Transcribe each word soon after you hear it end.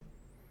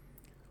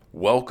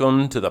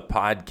Welcome to the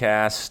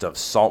podcast of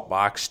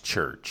Saltbox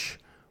Church,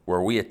 where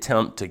we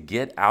attempt to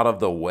get out of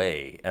the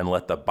way and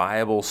let the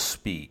Bible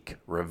speak,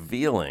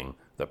 revealing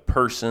the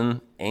person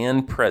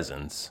and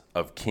presence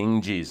of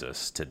King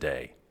Jesus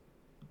today.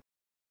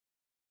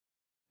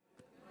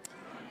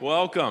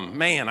 Welcome.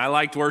 Man, I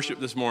liked worship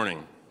this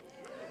morning.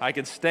 I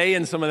could stay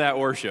in some of that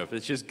worship.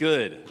 It's just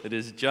good. It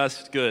is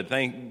just good.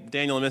 Thank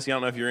Daniel and Missy. I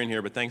don't know if you're in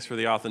here, but thanks for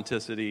the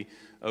authenticity,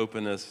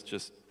 openness,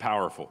 just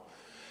powerful.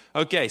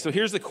 Okay, so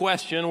here's the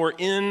question. We're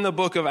in the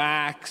book of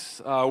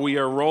Acts. We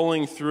are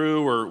rolling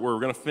through.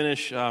 We're going to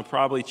finish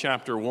probably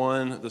chapter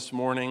 1 this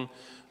morning.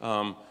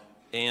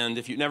 And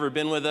if you've never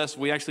been with us,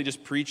 we actually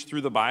just preach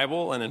through the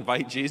Bible and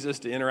invite Jesus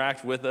to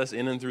interact with us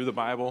in and through the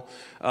Bible.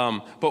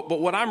 But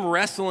what I'm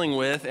wrestling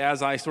with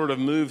as I sort of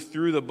move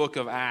through the book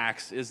of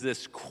Acts is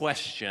this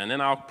question,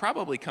 and I'll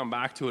probably come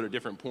back to it at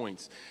different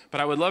points.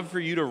 But I would love for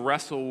you to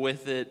wrestle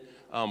with it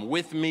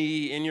with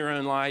me in your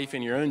own life,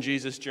 in your own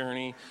Jesus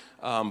journey,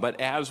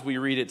 but as we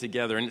read it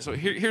together. And so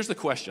here's the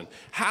question.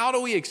 How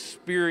do we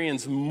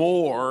experience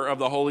more of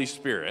the Holy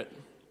Spirit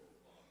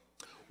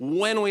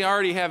when we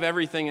already have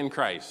everything in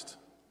Christ?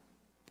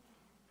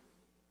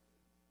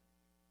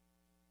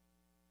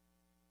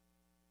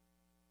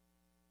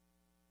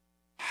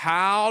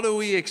 How do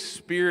we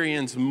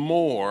experience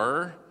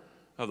more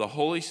of the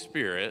Holy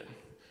Spirit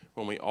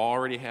when we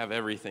already have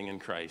everything in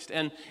Christ?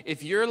 And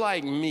if you're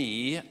like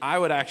me, I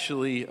would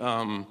actually,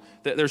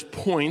 there's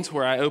points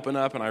where I open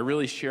up and I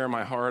really share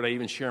my heart. I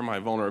even share my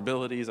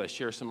vulnerabilities. I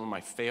share some of my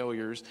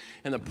failures.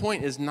 And the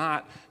point is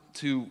not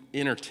to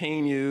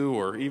entertain you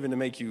or even to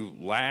make you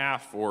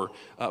laugh,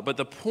 but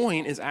the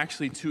point is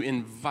actually to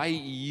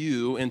invite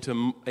you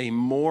into a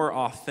more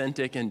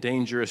authentic and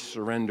dangerous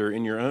surrender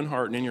in your own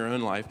heart and in your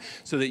own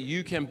life so that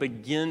you can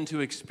begin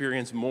to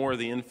experience more of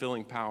the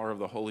infilling power of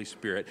the Holy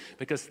Spirit.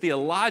 Because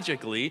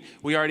theologically,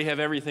 we already have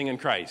everything in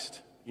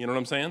Christ. You know what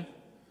I'm saying?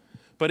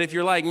 But if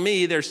you're like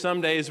me, there's some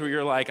days where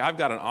you're like, I've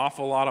got an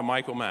awful lot of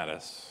Michael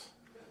Mattis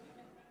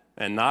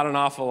and not an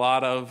awful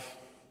lot of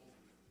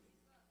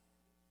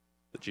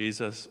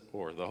Jesus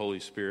or the Holy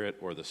Spirit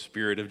or the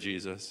Spirit of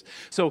Jesus.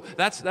 So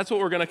that's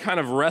what we're going to kind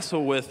of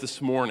wrestle with this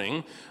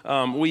morning.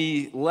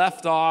 We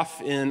left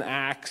off in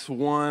Acts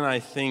 1, I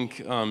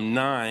think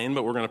 9,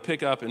 but we're going to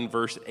pick up in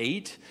verse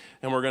 8,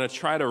 and we're going to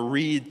try to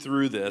read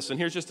through this. And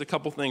here's just a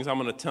couple things I'm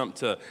going to attempt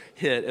to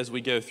hit as we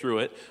go through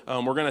it.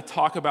 We're going to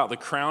talk about the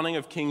crowning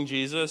of King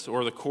Jesus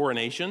or the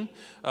coronation.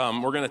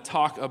 We're going to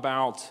talk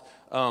about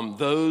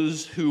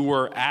those who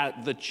were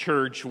at the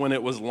church when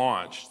it was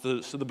launched,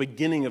 so the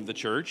beginning of the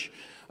church.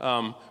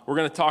 We're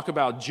going to talk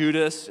about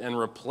Judas and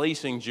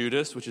replacing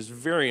Judas, which is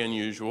very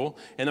unusual.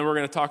 And then we're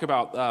going to talk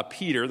about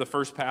Peter, the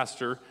first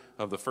pastor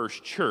of the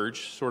first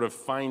church, sort of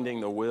finding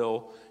the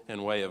will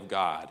and way of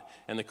God.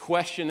 And the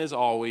question is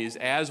always,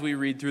 as we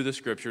read through the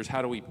scriptures,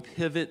 how do we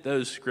pivot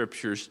those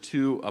scriptures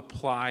to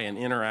apply and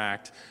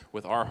interact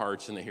with our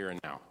hearts in the here and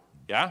now?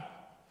 Yeah?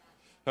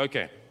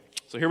 Okay,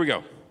 so here we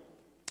go.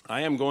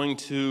 I am going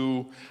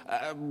to,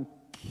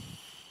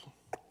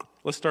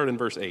 let's start in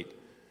verse 8.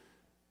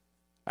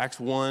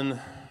 Acts 1,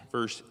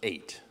 verse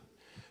 8.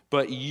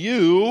 But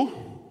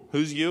you,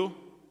 who's you?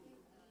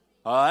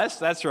 Us,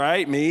 that's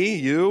right, me,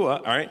 you,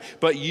 all right.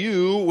 But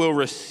you will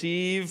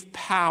receive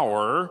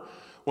power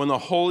when the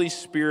Holy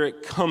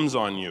Spirit comes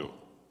on you.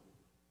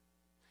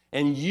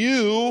 And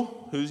you,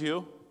 who's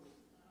you?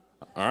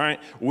 All right,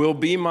 will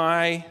be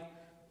my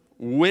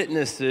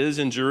witnesses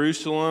in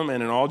Jerusalem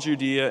and in all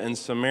Judea and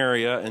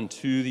Samaria and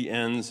to the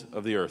ends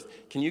of the earth.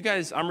 Can you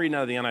guys, I'm reading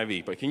out of the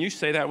NIV, but can you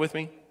say that with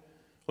me?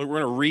 Look,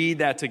 we're going to read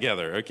that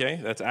together, okay?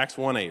 That's Acts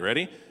 1:8.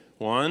 Ready?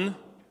 1,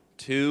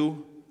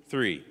 2,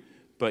 3.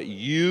 But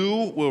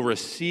you will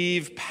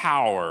receive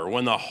power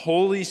when the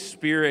Holy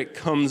Spirit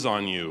comes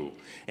on you,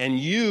 and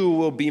you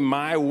will be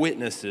my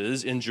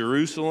witnesses in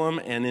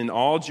Jerusalem and in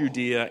all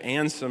Judea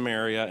and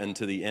Samaria and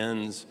to the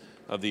ends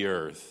of the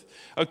earth.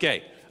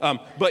 Okay,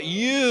 but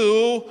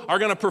you are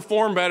going to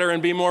perform better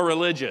and be more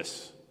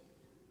religious.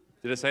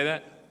 Did it say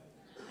that?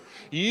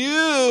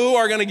 You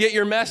are going to get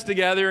your mess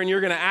together and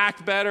you're going to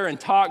act better and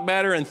talk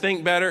better and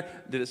think better.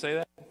 Did it say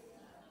that?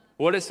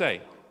 What did it say?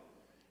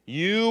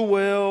 You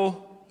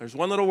will, there's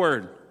one little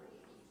word,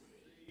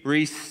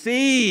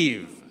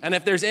 receive. And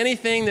if there's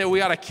anything that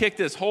we ought to kick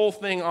this whole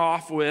thing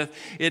off with,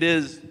 it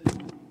is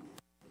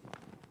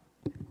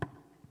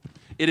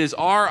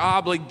our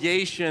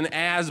obligation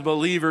as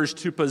believers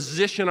to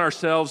position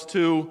ourselves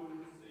to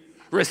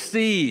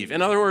receive.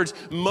 In other words,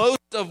 most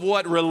of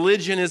what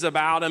religion is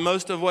about, and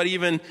most of what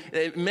even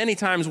many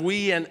times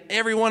we and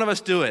every one of us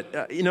do it,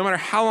 no matter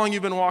how long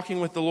you've been walking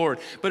with the Lord.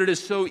 But it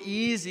is so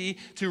easy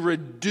to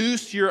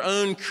reduce your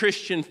own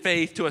Christian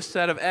faith to a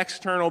set of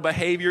external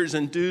behaviors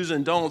and do's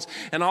and don'ts,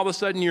 and all of a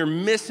sudden you're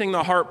missing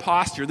the heart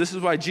posture. This is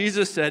why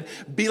Jesus said,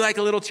 be like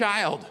a little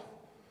child.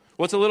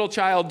 What's a little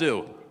child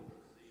do?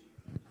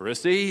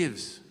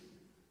 Receives.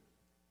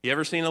 You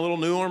ever seen a little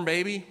newborn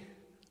baby?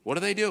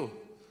 What do?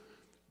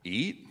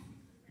 Eat,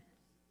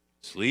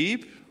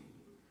 sleep,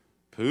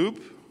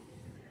 poop,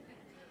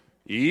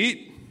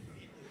 eat.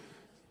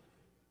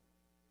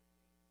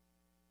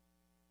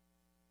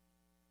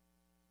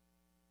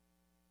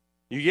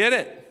 You get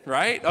it,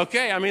 right?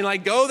 Okay, I mean,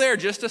 like, go there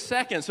just a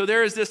second. So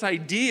there is this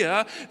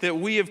idea that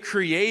we have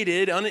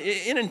created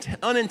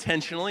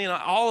unintentionally, and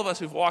all of us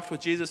who've walked with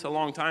Jesus a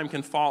long time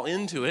can fall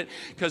into it,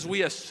 because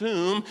we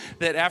assume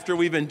that after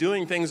we've been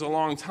doing things a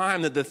long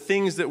time, that the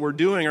things that we're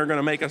doing are going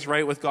to make us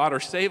right with God or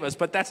save us.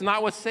 But that's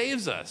not what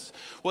saves us.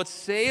 What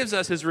saves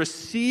us is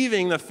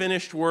receiving the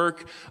finished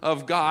work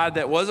of God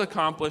that was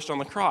accomplished on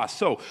the cross.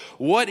 So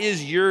what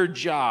is your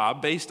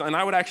job based on, and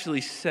I would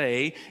actually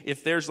say,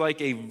 if there's like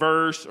a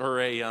verse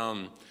or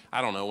I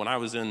don't know, when I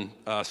was in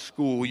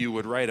school, you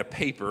would write a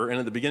paper, and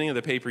at the beginning of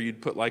the paper, you'd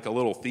put like a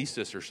little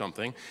thesis or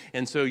something,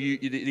 and so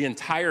the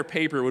entire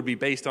paper would be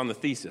based on the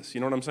thesis.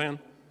 You know what I'm saying?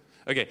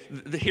 Okay,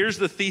 here's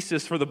the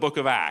thesis for the book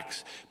of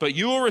Acts. But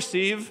you will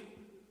receive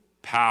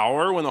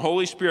power when the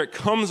Holy Spirit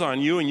comes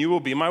on you, and you will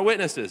be my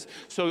witnesses.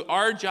 So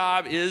our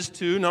job is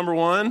to, number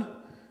one,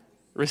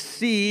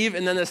 receive,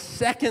 and then the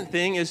second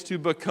thing is to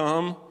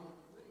become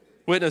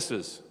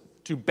witnesses.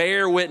 To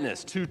bear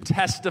witness, to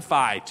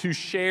testify, to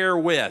share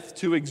with,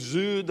 to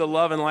exude the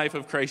love and life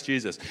of Christ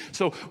Jesus.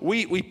 So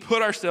we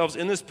put ourselves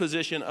in this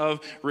position of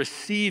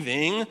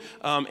receiving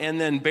and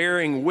then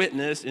bearing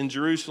witness in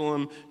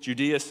Jerusalem,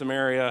 Judea,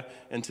 Samaria,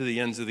 and to the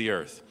ends of the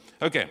earth.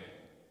 Okay,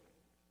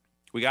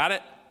 we got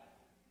it?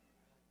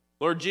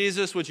 Lord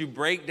Jesus, would you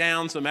break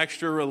down some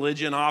extra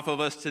religion off of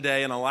us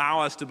today and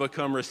allow us to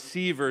become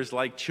receivers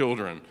like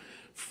children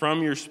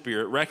from your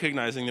Spirit,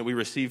 recognizing that we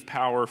receive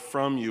power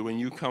from you when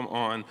you come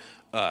on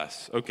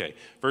us. Okay,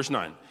 verse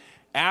 9.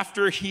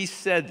 After he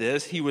said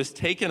this, he was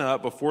taken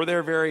up before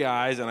their very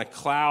eyes, and a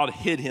cloud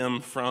hid him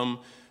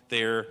from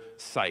their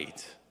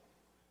sight.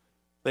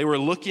 They were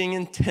looking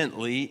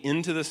intently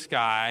into the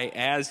sky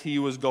as he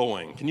was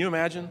going. Can you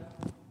imagine?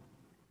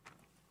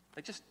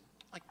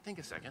 Think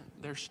a second.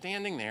 They're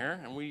standing there,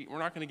 and we're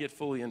not going to get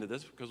fully into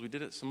this because we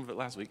did some of it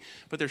last week,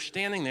 but they're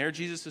standing there.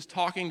 Jesus is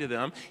talking to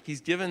them.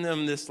 He's given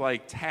them this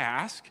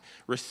task,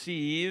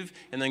 receive,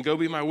 and then go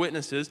be my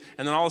witnesses,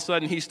 and then all of a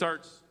sudden he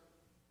starts.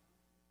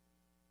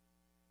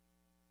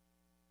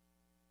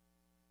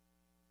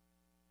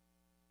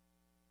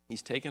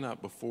 He's taken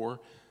up before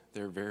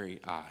their very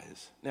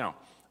eyes. Now,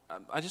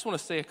 I just want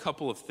to say a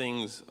couple of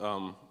things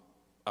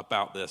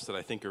about this that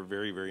I think are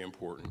very, very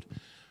important.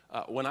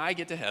 When I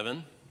get to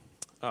heaven,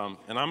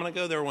 and I'm going to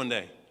go there one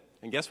day.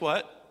 And guess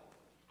what?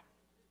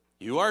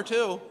 You are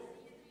too,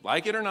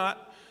 like it or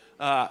not.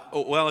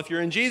 Well, if you're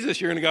in Jesus,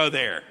 you're going to go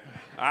there.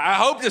 I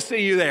hope to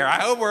see you there.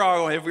 I hope we're all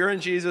going. If we're in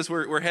Jesus,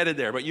 we're headed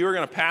there. But you are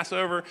going to pass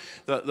over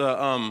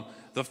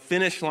the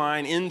finish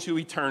line into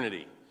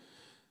eternity.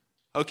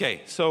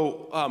 Okay,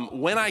 so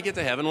when I get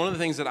to heaven, one of the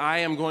things that I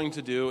am going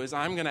to do is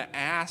I'm going to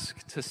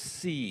ask to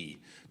see,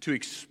 to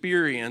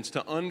experience,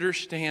 to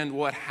understand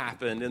what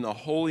happened in the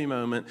holy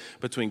moment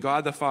between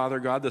God the Father,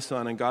 God the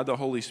Son, and God the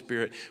Holy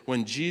Spirit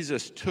when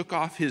Jesus took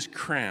off his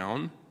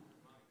crown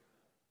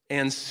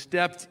and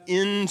stepped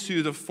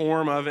into the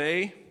form of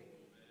a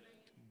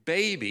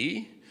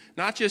baby.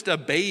 Not just a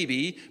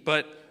baby,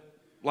 but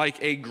like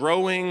a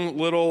growing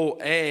little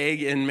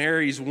egg in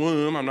Mary's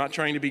womb. I'm not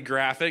trying to be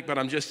graphic, but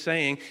I'm just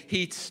saying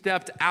he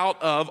stepped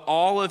out of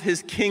all of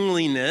his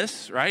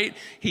kingliness, right?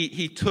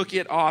 He took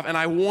it off. And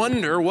I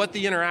wonder what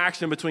the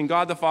interaction between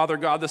God the Father,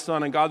 God the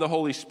Son, and God the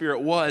Holy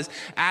Spirit was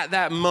at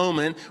that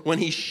moment when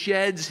he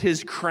sheds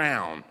his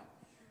crown.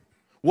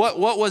 What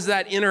was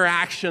that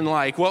interaction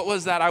like? What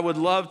was that? I would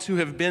love to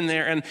have been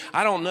there. And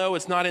I don't know,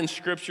 it's not in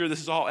Scripture. This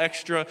is all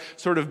extra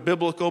sort of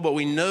biblical, but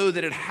we know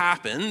that it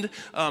happened.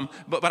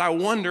 But I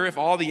wonder if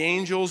all the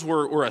angels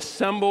were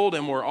assembled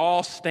and were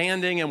all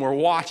standing and were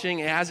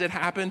watching as it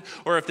happened,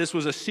 or if this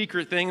was a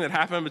secret thing that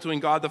happened between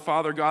God the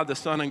Father, God the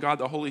Son, and God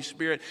the Holy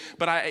Spirit.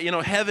 But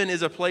heaven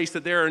is a place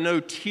that there are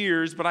no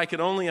tears, but I could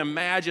only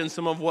imagine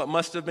some of what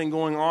must have been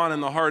going on in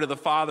the heart of the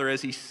Father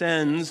as he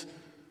sends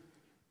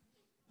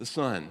the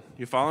Son.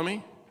 You follow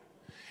me?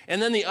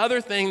 And then the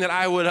other thing that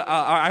I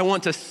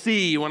want to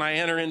see when I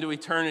enter into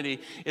eternity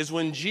is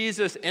when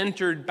Jesus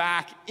entered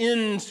back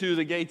into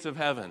the gates of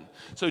heaven.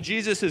 So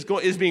Jesus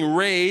is being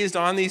raised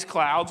on these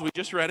clouds. We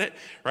just read it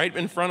right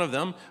in front of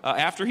them.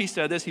 After he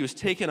said this, he was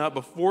taken up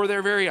before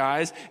their very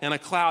eyes, and a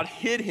cloud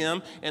hid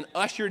him and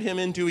ushered him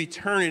into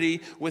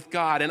eternity with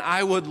God. And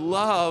I would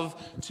love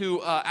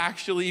to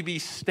actually be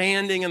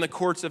standing in the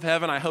courts of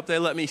heaven. I hope they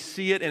let me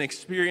see it and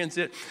experience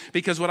it,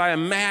 because what I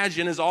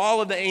imagine is all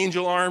of the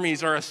angel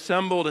armies are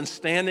assembled and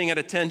standing at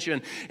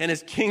attention, and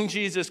as King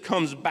Jesus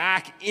comes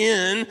back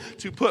in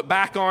to put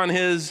back on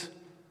his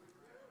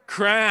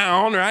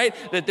crown, right?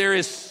 That there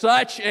is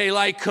such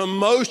a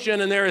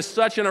commotion and there is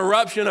such an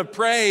eruption of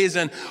praise,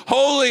 and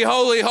holy,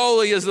 holy,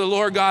 holy is the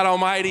Lord God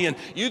Almighty. And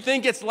you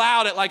think it's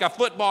loud at like a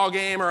football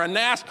game or a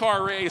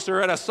NASCAR race or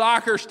at a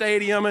soccer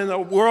stadium in the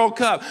World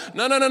Cup.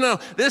 No.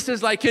 This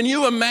is can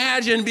you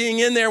imagine being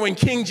in there when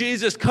King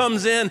Jesus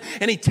comes in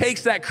and he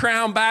takes that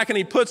crown back and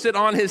he puts it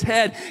on his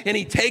head and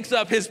he takes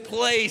up his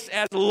place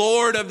as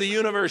Lord of the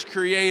universe,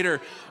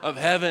 creator of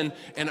heaven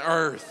and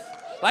earth.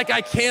 I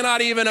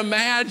cannot even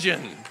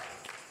imagine.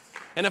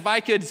 And if I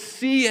could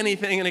see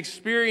anything and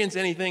experience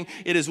anything,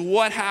 it is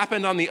what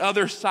happened on the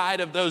other side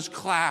of those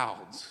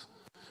clouds.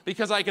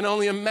 Because I can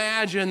only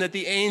imagine that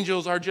the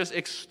angels are just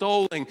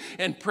extolling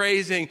and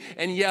praising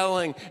and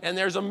yelling, and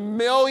there's a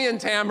million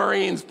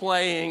tambourines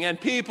playing, and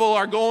people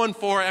are going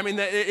for it. I mean,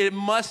 it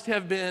must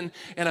have been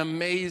an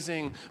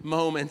amazing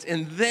moment.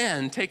 And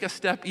then take a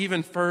step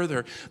even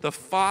further, the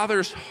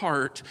Father's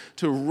heart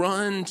to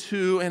run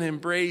to and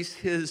embrace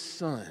his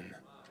Son,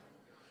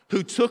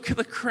 who took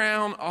the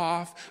crown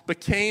off,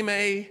 became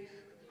a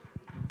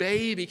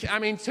baby. I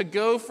mean, to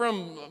go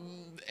from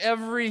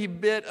every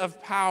bit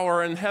of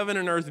power in heaven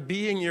and earth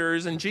being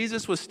yours, and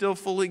Jesus was still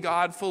fully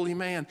God, fully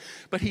man,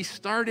 but he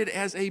started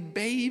as a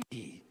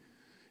baby.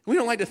 We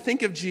don't like to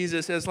think of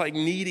Jesus as like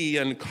needy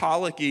and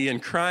colicky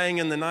and crying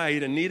in the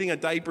night and needing a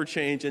diaper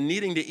change and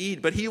needing to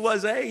eat, but he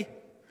was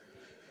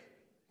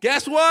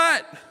guess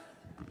what?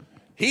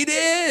 He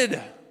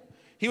did.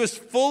 He was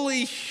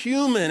fully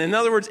human. In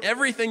other words,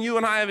 everything you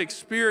and I have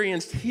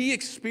experienced, he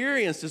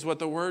experienced, is what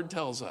the word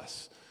tells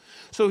us.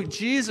 So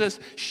Jesus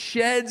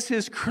sheds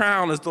his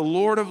crown as the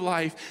Lord of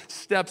life,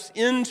 steps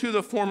into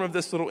the form of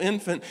this little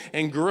infant,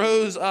 and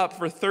grows up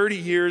for 30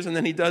 years, and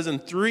then he does in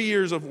 3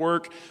 years of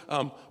work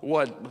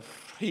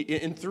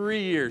in 3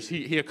 years,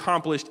 he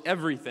accomplished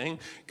everything,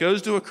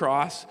 goes to a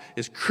cross,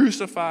 is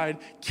crucified,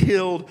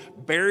 killed,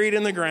 buried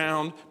in the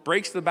ground,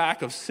 breaks the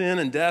back of sin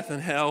and death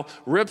and hell,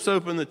 rips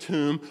open the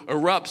tomb,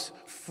 erupts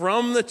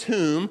from the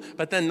tomb,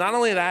 but then not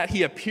only that,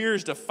 he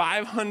appears to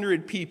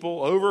 500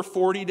 people over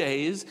 40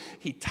 days.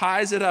 He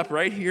ties it up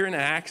right here in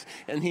Acts,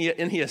 and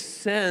he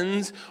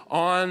ascends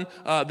on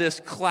this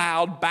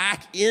cloud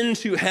back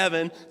into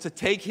heaven to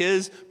take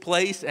his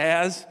place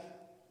as,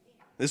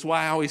 this is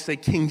why I always say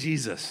King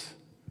Jesus.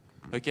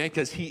 Okay,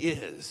 because he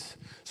is.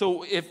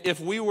 So if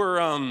we were,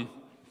 I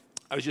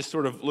was just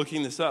sort of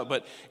looking this up,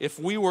 but if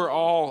we were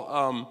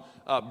all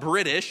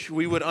British,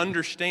 we would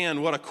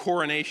understand what a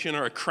coronation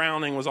or a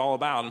crowning was all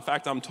about. In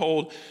fact, I'm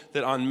told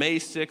that on May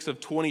 6th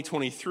of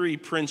 2023,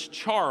 Prince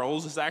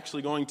Charles is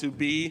actually going to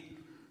be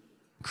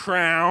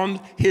crowned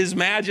His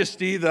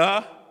Majesty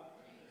the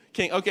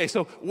King. Okay,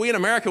 so we in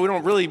America, we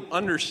don't really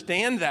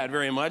understand that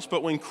very much,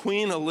 but when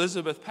Queen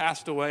Elizabeth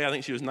passed away, I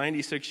think she was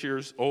 96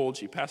 years old.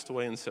 She passed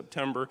away in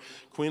September.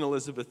 Queen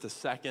Elizabeth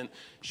II,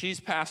 she's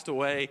passed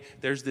away.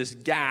 There's this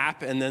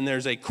gap, and then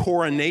there's a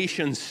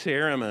coronation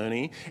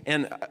ceremony,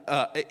 and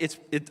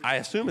I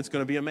assume it's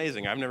going to be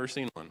amazing. I've never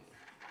seen one.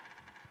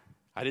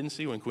 I didn't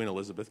see when Queen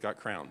Elizabeth got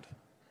crowned.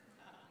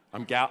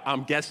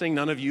 I'm guessing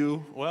none of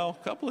you, well,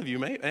 a couple of you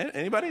may.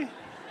 Anybody?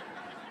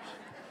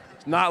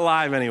 It's not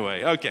live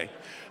anyway. Okay.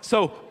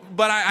 So,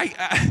 but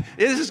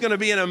this is going to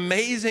be an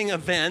amazing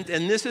event,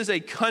 and this is a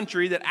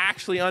country that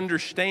actually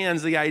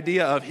understands the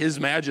idea of His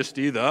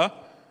Majesty the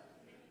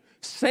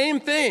same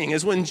thing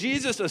as when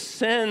Jesus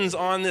ascends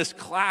on this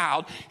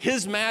cloud,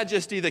 His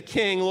Majesty the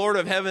King, Lord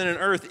of heaven and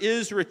earth,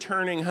 is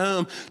returning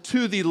home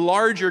to the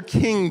larger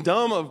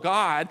kingdom of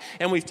God.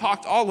 And we've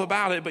talked all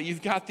about it, but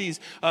you've got these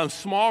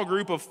small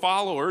group of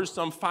followers,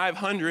 some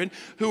 500,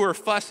 who are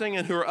fussing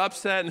and who are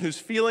upset and whose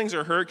feelings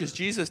are hurt because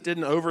Jesus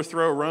didn't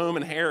overthrow Rome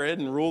and Herod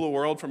and rule the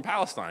world from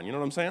Palestine. You know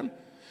what I'm saying?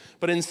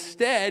 But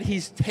instead,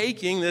 he's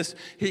taking this,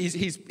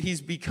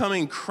 he's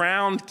becoming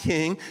crowned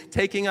king,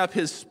 taking up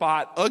his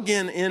spot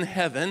again in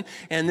heaven.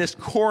 And this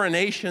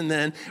coronation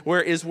then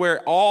is where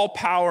all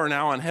power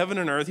now on heaven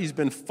and earth, he's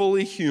been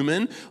fully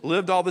human,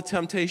 lived all the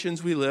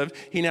temptations we lived.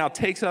 He now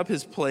takes up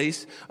his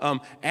place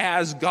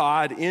as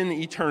God in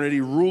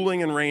eternity,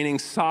 ruling and reigning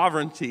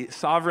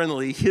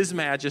sovereignly, His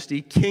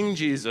Majesty, King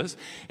Jesus.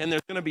 And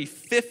there's going to be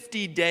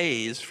 50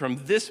 days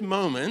from this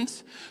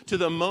moment to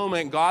the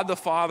moment God the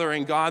Father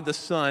and God the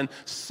Son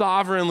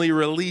sovereignly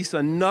release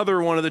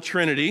another one of the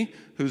Trinity.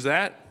 Who's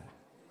that?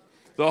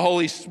 The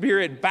Holy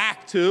Spirit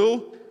back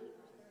to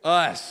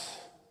us.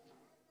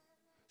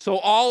 So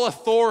all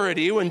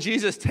authority, when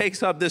Jesus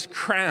takes up this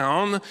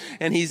crown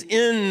and he's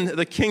in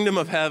the kingdom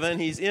of heaven,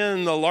 he's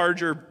in the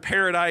larger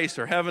paradise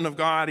or heaven of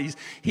God,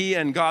 he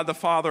and God the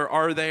Father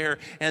are there,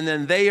 and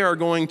then they are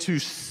going to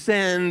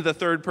send the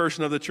third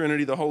person of the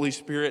Trinity, the Holy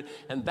Spirit,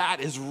 and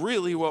that is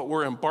really what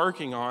we're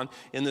embarking on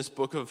in this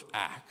book of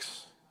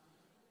Acts.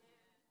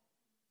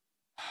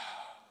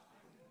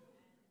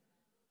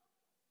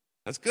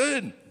 That's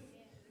good.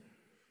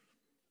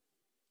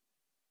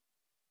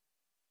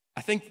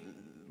 I think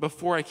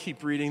before I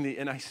keep reading,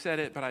 and I said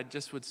it, but I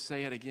just would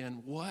say it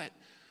again, what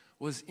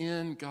was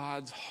in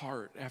God's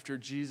heart after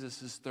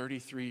Jesus'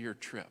 33-year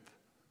trip?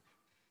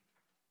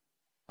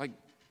 Like,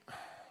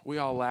 we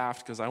all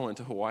laughed because I went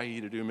to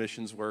Hawaii to do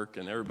missions work,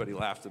 and everybody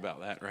laughed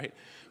about that, right?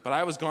 But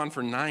I was gone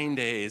for 9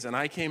 days, and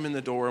I came in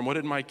the door, and what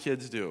did my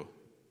kids do?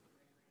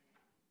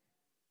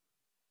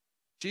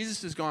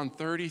 Jesus has gone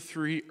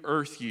 33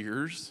 earth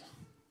years,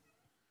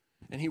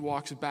 and he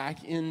walks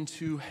back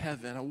into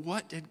heaven.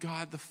 What did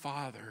God the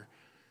Father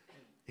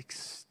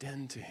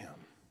extend to him?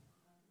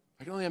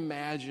 I can only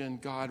imagine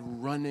God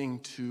running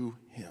to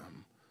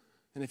him.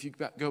 And if you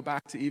go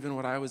back to even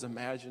what I was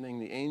imagining,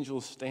 the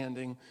angels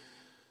standing,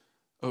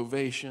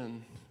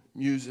 ovation,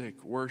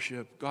 music,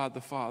 worship, God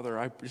the Father.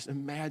 I just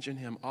imagine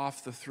him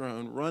off the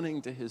throne,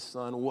 running to his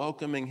son,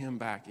 welcoming him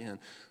back in,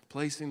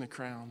 placing the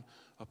crown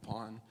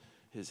upon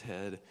his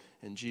head,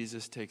 and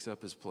Jesus takes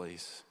up his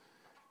place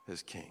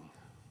as king.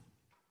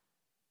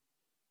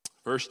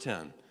 Verse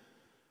 10,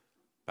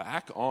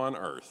 back on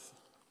earth.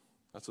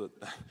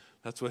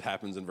 That's what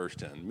happens in verse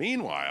 10.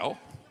 Meanwhile,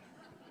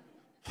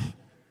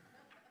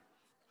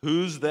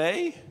 who's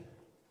they?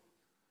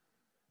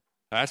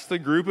 That's the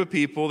group of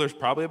people. There's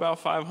probably about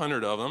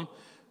 500 of them.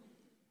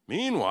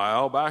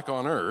 Meanwhile, back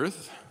on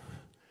earth,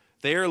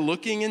 they are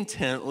looking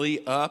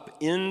intently up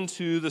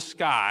into the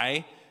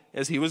sky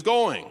as he was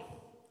going,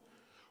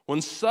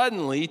 when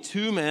suddenly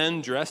 2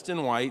 men dressed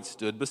in white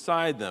stood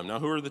beside them. Now,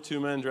 who are the 2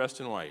 men dressed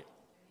in white?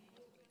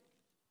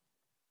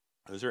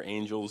 Those are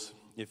angels.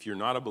 If you're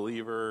not a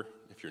believer,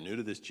 if you're new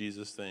to this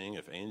Jesus thing,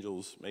 if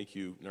angels make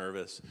you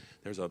nervous,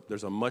 there's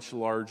a much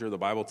larger, the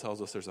Bible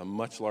tells us there's a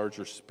much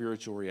larger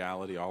spiritual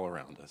reality all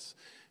around us.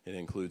 It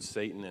includes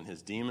Satan and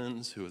his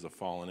demons, who is a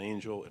fallen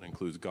angel. It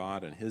includes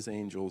God and his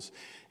angels.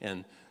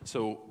 And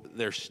so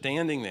they're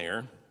standing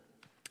there,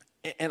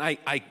 and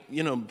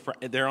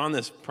they're on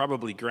this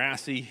probably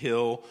grassy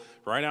hill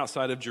right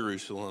outside of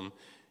Jerusalem.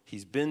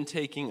 He's been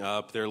taken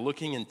up. They're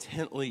looking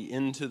intently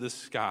into the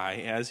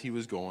sky as he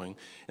was going.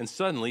 And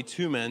suddenly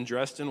 2 men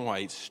dressed in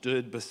white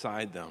stood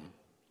beside them.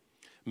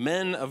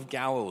 Men of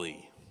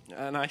Galilee.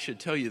 And I should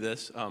tell you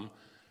this,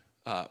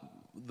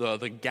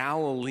 the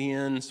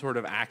Galilean sort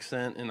of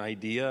accent and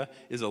idea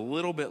is a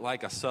little bit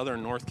like a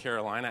southern North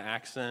Carolina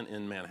accent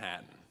in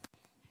Manhattan.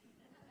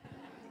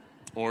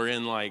 Or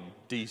in like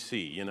D.C.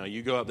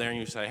 You go up there and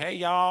you say, hey,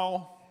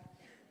 y'all.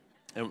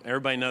 And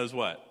everybody knows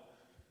what?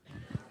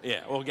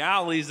 Yeah, well,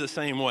 Galilee's the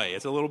same way.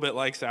 It's a little bit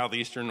like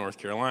southeastern North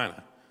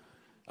Carolina.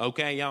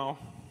 Okay, y'all? All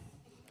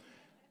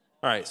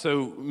right,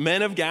 so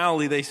men of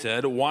Galilee, they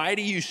said, why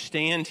do you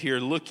stand here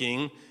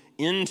looking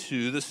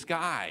into the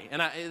sky?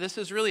 And this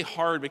is really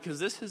hard because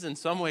this is in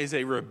some ways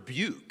a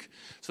rebuke.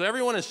 So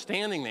everyone is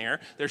standing there.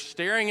 They're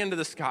staring into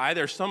the sky.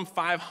 There's some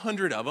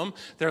 500 of them.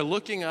 They're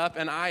looking up,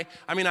 and I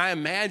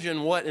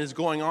imagine what is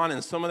going on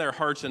in some of their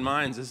hearts and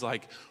minds is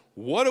like,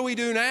 what do we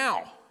do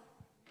now?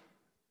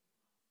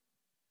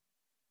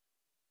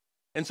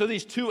 And so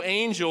these 2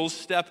 angels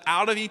step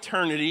out of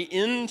eternity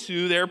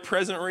into their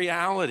present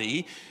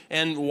reality.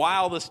 And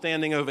while the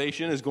standing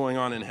ovation is going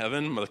on in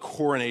heaven, the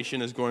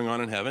coronation is going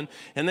on in heaven,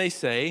 and they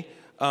say,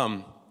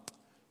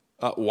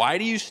 why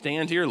do you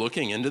stand here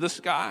looking into the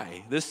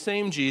sky? This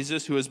same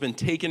Jesus who has been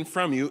taken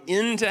from you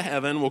into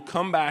heaven will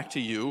come back to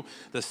you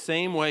the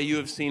same way you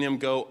have seen him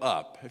go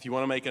up. If you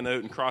want to make a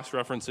note and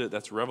cross-reference it,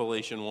 that's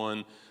Revelation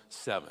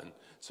 1:7.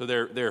 So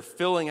they're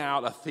filling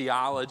out a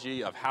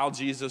theology of how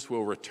Jesus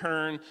will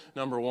return,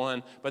 number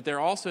 1. But they're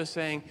also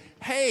saying,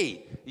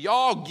 hey,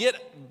 y'all get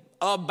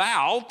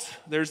about.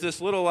 There's this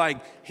little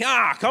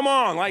come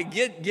on,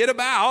 get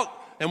about.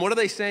 And what are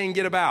they saying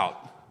get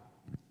about?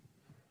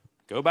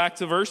 Go back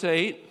to verse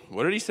 8.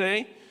 What did he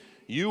say?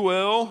 You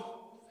will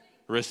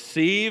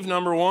receive,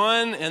 number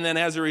 1. And then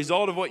as a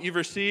result of what you've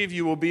received,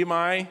 you will be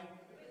my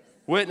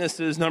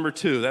witnesses, number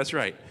 2. That's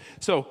right.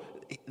 So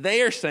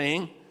they are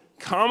saying,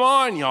 come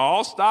on,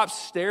 y'all. Stop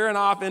staring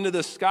off into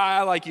the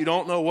sky like you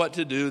don't know what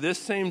to do. This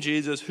same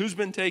Jesus who's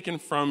been taken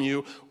from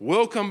you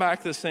will come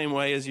back the same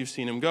way as you've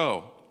seen him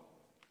go.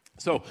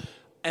 So,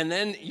 and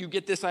then you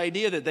get this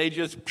idea that they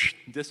just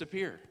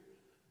disappear.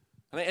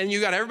 And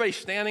you got everybody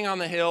standing on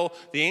the hill.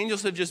 The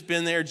angels have just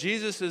been there.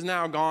 Jesus is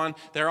now gone.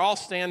 They're all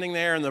standing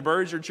there, and the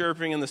birds are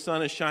chirping, and the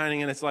sun is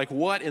shining. And it's like,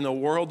 what in the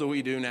world do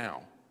we do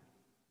now?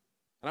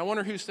 And I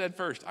wonder who said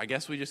first, I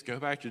guess we just go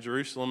back to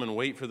Jerusalem and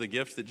wait for the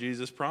gift that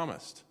Jesus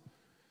promised.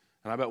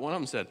 And I bet one of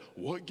them said,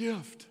 what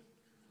gift?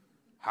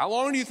 How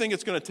long do you think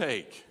it's going to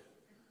take?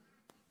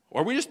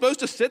 Are we just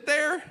supposed to sit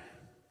there?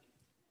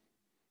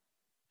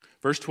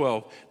 Verse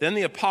 12, then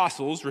the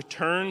apostles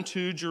returned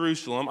to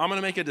Jerusalem. I'm going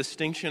to make a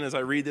distinction as I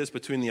read this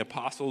between the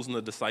apostles and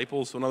the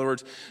disciples. So in other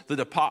words,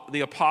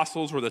 the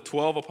apostles were the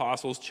 12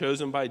 apostles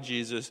chosen by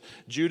Jesus.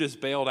 Judas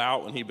bailed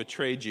out when he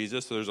betrayed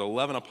Jesus, so there's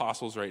 11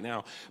 apostles right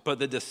now. But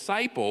the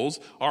disciples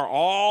are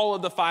all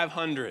of the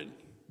 500.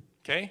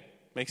 Okay?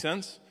 Make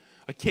sense?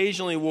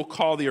 Occasionally, we'll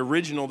call the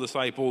original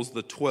disciples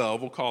the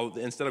 12.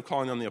 Instead of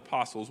calling them the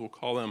apostles, we'll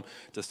call them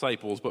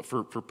disciples. But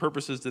for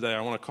purposes today,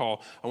 I want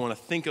to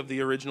think of the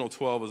original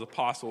 12 as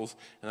apostles,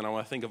 and then I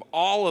want to think of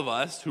all of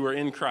us who are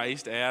in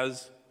Christ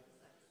as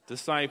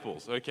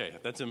disciples. Okay,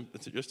 that's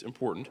just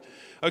important.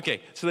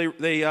 Okay, so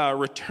they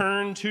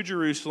returned to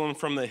Jerusalem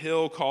from the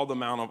hill called the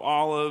Mount of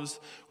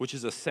Olives, which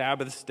is a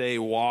Sabbath day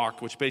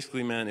walk, which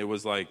basically meant it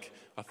was like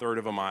a third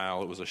of a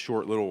mile. It was a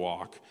short little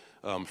walk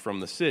from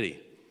the city.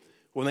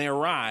 When they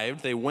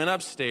arrived, they went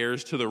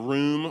upstairs to the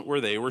room where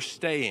they were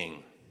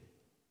staying.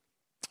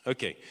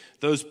 Okay,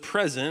 those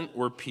present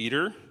were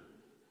Peter,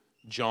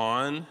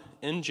 John,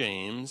 and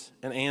James,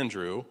 and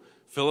Andrew,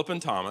 Philip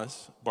and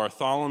Thomas,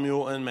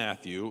 Bartholomew and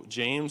Matthew,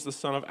 James the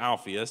son of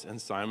Alphaeus,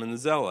 and Simon the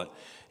Zealot,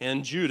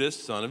 and Judas,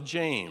 son of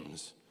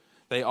James.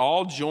 They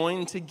all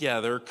joined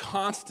together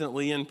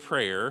constantly in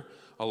prayer,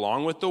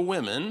 along with the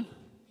women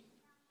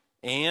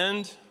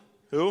and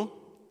who?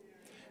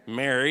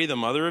 Mary, the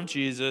mother of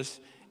Jesus,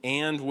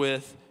 and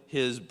with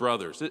his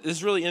brothers. It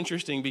is really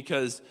interesting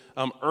because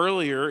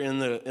earlier in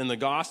the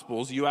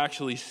Gospels, you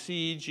actually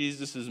see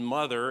Jesus'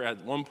 mother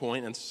at one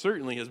point, and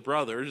certainly his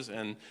brothers,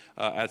 and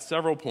at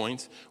several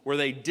points, where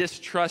they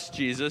distrust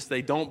Jesus,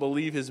 they don't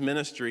believe his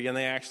ministry, and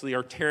they actually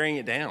are tearing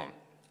it down.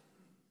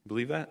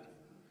 Believe that?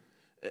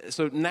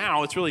 So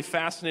now it's really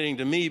fascinating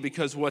to me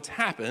because what's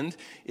happened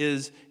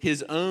is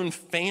his own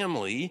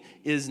family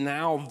is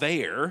now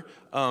there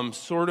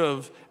sort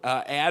of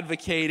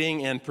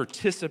advocating and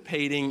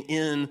participating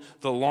in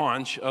the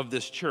launch of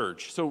this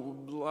church. So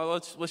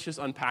let's just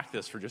unpack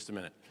this for just a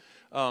minute.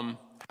 How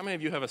many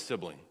of you have a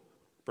sibling,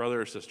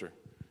 brother or sister?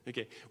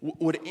 Okay.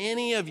 Would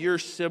any of your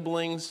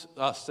siblings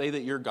say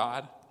that you're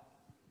God?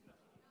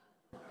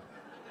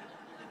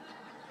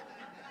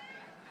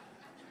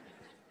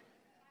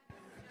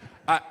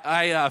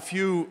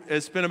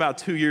 It's been about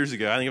 2 years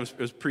ago. I think it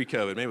was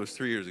pre-COVID. Maybe it was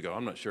 3 years ago.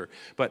 I'm not sure.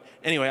 But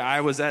anyway,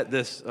 I was at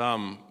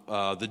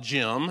the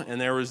gym,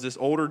 and there was this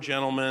older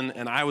gentleman,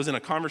 and I was in a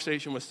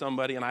conversation with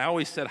somebody, and I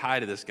always said hi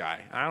to this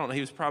guy. I don't know.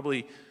 He was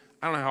probably,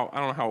 I don't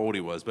know how old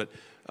he was, but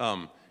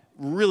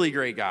really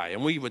great guy.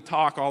 And we would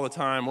talk all the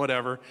time,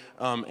 whatever.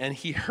 And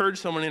he heard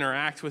someone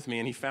interact with me,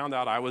 and he found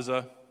out I was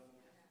a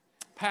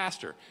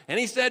pastor. And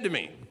he said to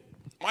me,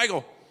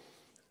 Michael,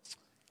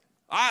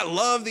 I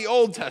love the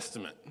Old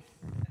Testament,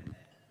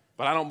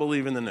 but I don't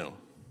believe in the New.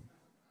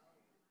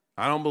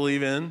 I don't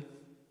believe in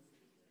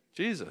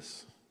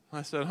Jesus.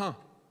 I said, I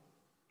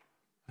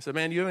said,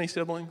 man, do you have any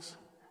siblings?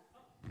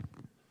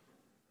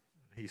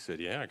 He said,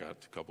 yeah, I got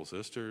a couple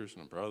sisters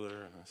and a brother.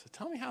 And I said,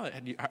 tell me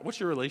what's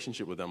your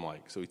relationship with them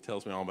like? So he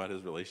tells me all about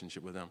his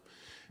relationship with them.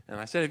 And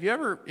I said, have you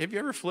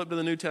ever flipped to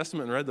the New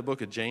Testament and read the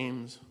book of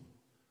James?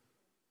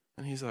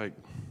 And he's like,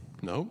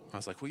 no. I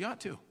was like, well, you ought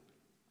to. Do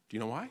you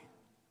know why?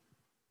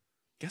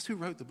 Guess who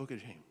wrote the book of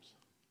James?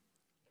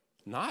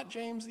 Not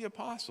James the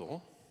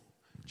apostle,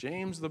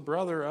 James the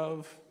brother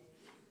of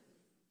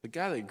the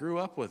guy that grew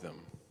up with him,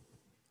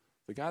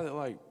 the guy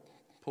that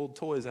pulled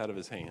toys out of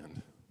his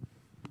hand,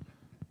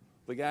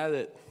 the guy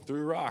that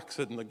threw rocks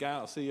in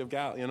the Sea of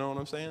Galilee, you know what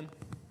I'm saying?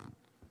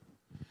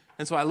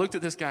 And so I looked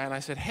at this guy and I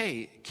said,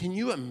 hey, can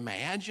you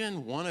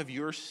imagine one of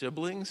your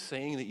siblings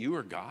saying that you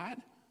are God?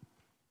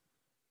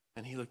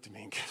 And he looked at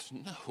me and goes,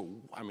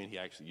 no. I mean, he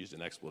actually used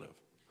an expletive.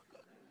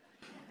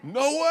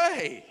 No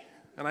way.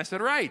 And I said,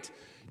 right.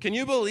 Can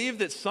you believe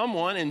that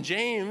someone in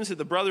James,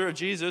 the brother of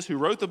Jesus, who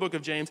wrote the book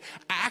of James,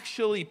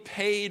 actually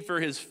paid for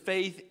his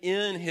faith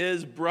in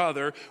his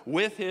brother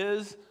with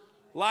his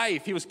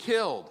life? He was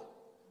killed.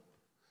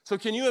 So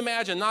can you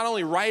imagine not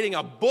only writing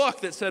a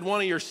book that said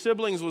one of your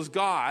siblings was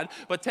God,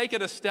 but take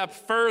it a step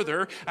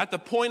further at the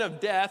point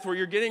of death where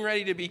you're getting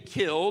ready to be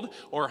killed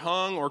or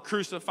hung or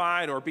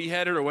crucified or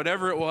beheaded or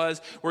whatever it was,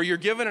 where you're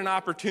given an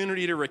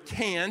opportunity to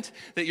recant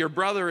that your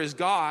brother is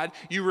God.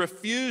 You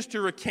refuse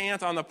to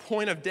recant on the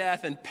point of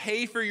death and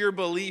pay for your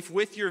belief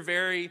with your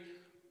very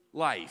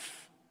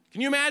life.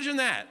 Can you imagine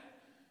that?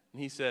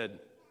 And he said,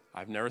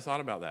 I've never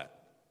thought about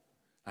that.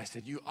 I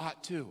said, you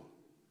ought to.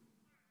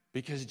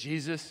 Because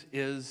Jesus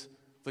is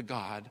the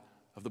God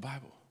of the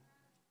Bible.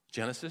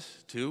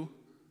 Genesis to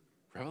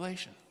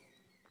Revelation.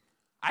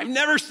 I've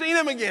never seen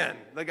him again,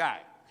 the guy.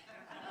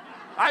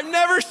 I've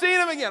never seen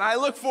him again. I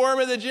look for him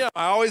at the gym.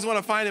 I always want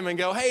to find him and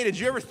go, hey, did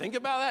you ever think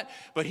about that?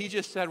 But he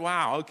just said,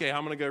 wow, okay,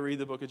 I'm going to go read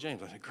the book of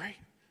James. I said, great.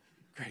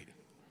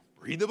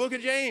 Read the book of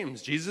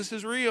James. Jesus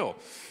is real.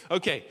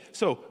 Okay,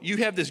 so you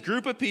have this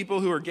group of people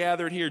who are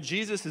gathered here.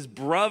 Jesus'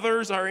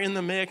 brothers are in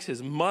the mix.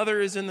 His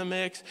mother is in the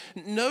mix.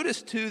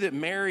 Notice, too, that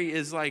Mary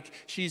is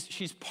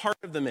she's part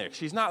of the mix.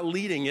 She's not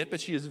leading it,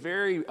 but she is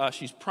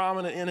she's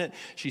prominent in it.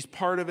 She's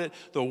part of it.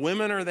 The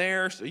women are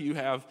there, so you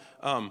have...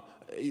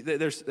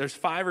 There's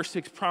 5 or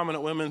 6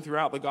 prominent women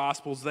throughout the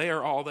Gospels. They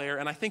are all there.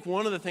 And I think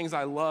one of the things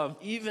I love,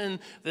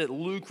 even that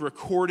Luke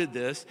recorded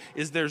this,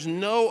 is there's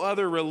no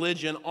other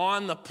religion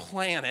on the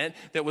planet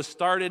that was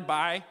started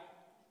by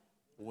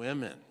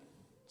women.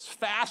 It's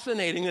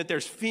fascinating that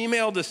there's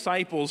female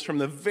disciples from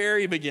the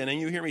very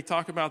beginning. You hear me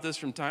talk about this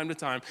from time to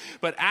time.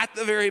 But at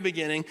the very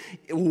beginning,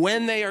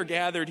 when they are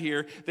gathered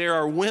here, there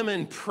are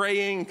women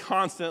praying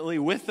constantly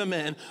with the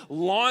men,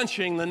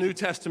 launching the New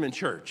Testament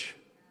church.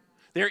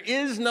 There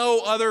is no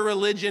other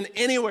religion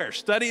anywhere.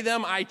 Study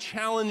them, I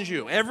challenge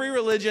you. Every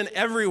religion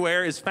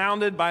everywhere is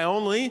founded by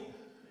only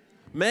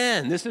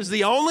men. This is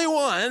the only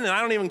one, and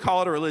I don't even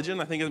call it a religion.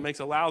 I think it makes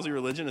a lousy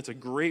religion. It's a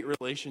great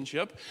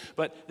relationship.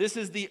 But this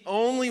is the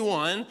only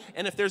one,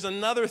 and if there's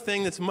another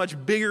thing that's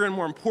much bigger and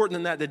more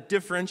important than that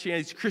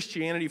differentiates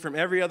Christianity from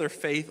every other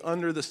faith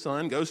under the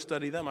sun, go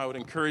study them, I would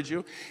encourage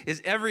you,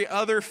 is every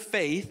other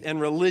faith and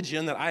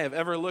religion that I have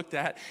ever looked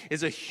at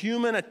is a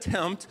human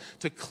attempt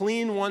to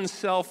clean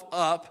oneself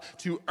up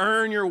to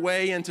earn your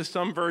way into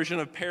some version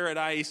of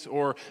paradise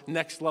or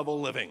next level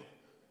living.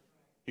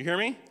 You hear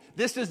me?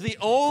 This is the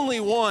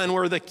only one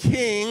where the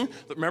king,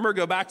 remember,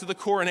 go back to the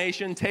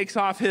coronation, takes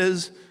off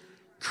his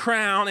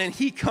crown, and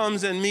he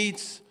comes and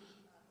meets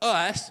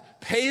us,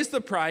 pays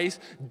the price,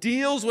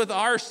 deals with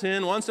our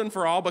sin once and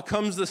for all,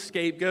 becomes the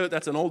scapegoat.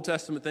 That's an Old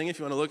Testament thing if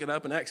you want to look it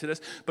up in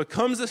Exodus.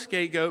 Becomes the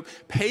scapegoat,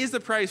 pays the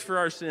price for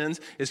our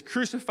sins, is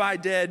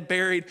crucified, dead,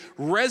 buried,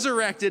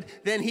 resurrected.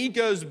 Then he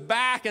goes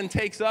back and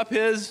takes up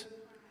his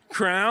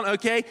crown,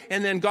 okay?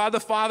 And then God the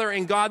Father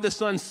and God the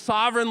Son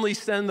sovereignly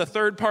send the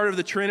third part of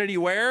the Trinity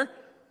where?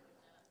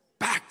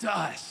 Back to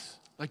us.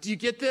 Like, do you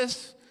get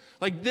this?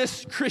 Like,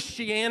 this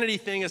Christianity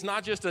thing is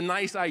not just a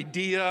nice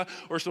idea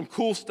or some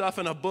cool stuff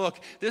in a book.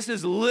 This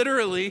is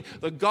literally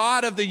the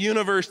God of the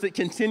universe that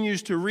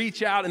continues to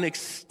reach out and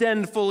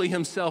extend fully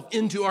himself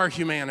into our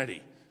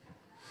humanity.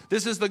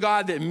 This is the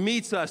God that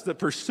meets us, that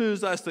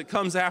pursues us, that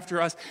comes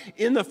after us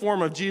in the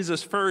form of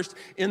Jesus first,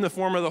 in the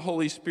form of the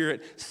Holy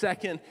Spirit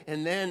second,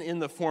 and then in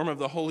the form of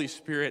the Holy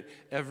Spirit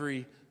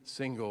every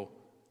single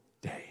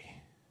day.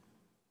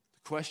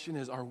 The question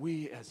is, are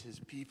we as his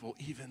people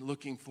even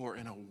looking for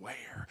and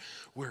aware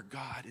where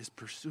God is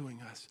pursuing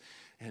us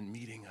and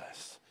meeting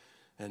us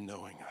and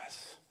knowing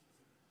us?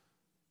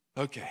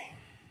 Okay.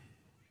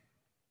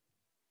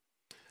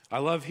 I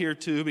love here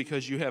too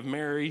because you have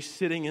Mary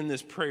sitting in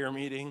this prayer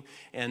meeting,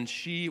 and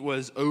she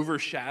was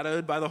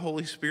overshadowed by the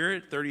Holy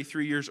Spirit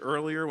 33 years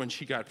earlier when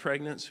she got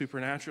pregnant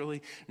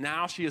supernaturally.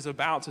 Now she is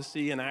about to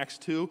see in Acts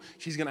 2,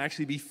 she's going to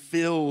actually be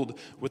filled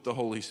with the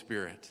Holy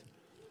Spirit.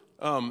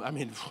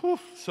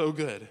 So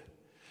good.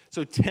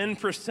 So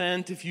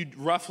 10%, if you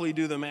roughly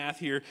do the math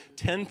here,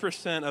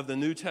 10% of the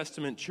New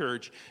Testament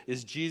church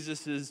is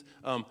Jesus's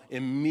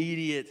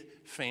immediate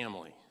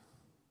family.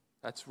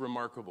 That's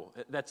remarkable.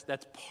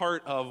 That's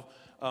part of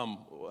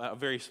a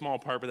very small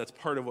part, but that's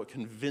part of what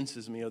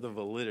convinces me of the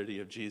validity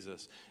of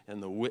Jesus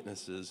and the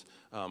witnesses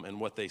and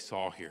what they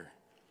saw here.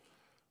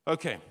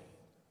 Okay.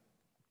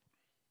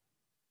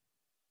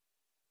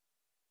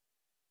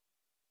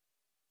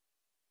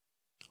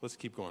 Let's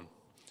keep going.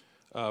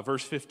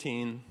 Verse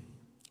 15,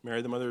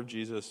 Mary, the mother of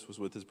Jesus, was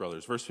with his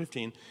brothers. Verse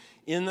 15,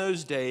 in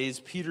those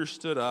days, Peter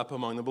stood up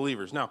among the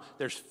believers. Now,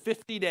 there's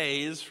 50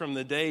 days from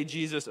the day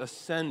Jesus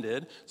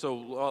ascended. So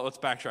let's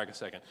backtrack a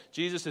second.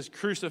 Jesus is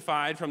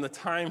crucified from the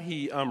time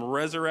he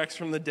resurrects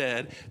from the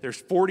dead. There's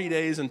 40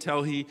 days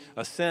until he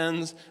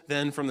ascends.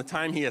 Then from the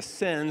time he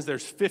ascends,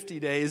 there's 50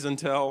 days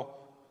until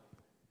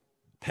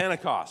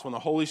Pentecost, when the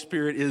Holy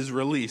Spirit is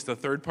released. The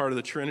third part of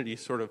the Trinity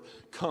sort of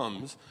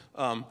comes.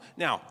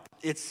 Now,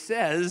 it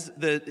says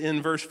that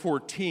in verse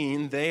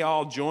 14, they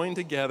all joined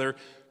together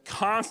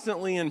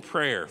constantly in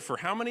prayer. For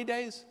how many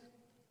days?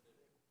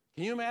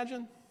 Can you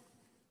imagine?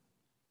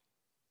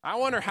 I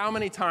wonder how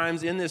many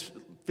times in this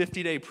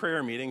 50-day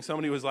prayer meeting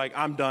somebody was like,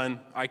 I'm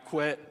done, I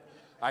quit,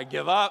 I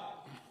give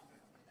up.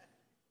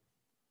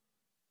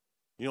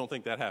 You don't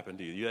think that happened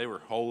to you? They were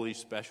holy,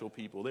 special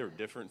people. They were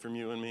different from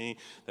you and me.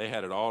 They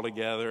had it all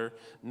together.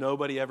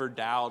 Nobody ever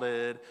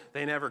doubted.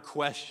 They never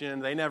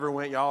questioned. They never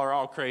went, y'all are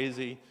all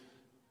crazy.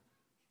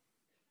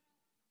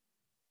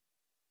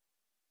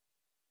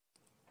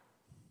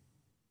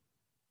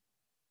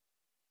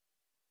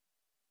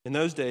 In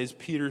those days,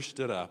 Peter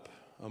stood up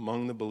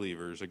among the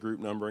believers, a group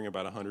numbering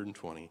about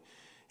 120,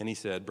 and he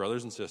said,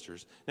 brothers and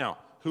sisters. Now,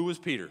 who was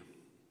Peter?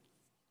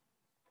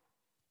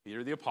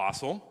 Peter the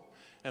apostle.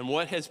 And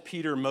what has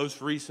Peter most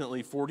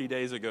recently, 40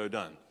 days ago,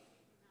 done?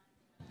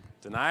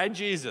 Denied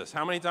Jesus.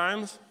 How many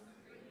times?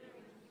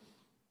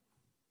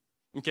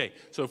 Okay,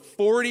 so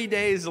 40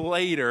 days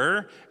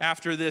later,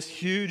 after this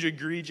huge,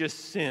 egregious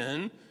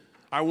sin,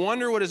 I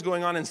wonder what is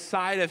going on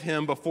inside of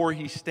him before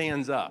he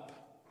stands up.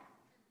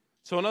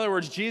 So in other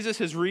words, Jesus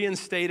has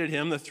reinstated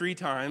him the 3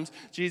 times.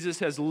 Jesus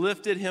has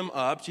lifted him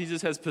up.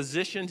 Jesus has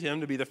positioned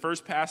him to be the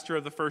first pastor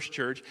of the first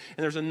church.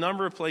 And there's a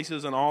number of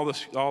places in all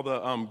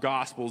the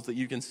Gospels that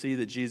you can see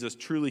that Jesus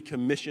truly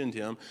commissioned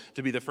him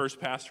to be the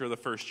first pastor of the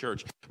first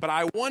church. But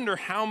I wonder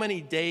how many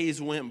days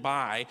went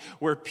by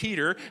where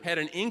Peter had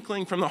an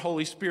inkling from the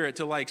Holy Spirit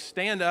to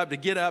stand up, to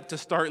get up, to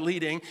start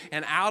leading.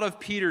 And out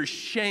of Peter's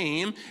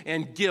shame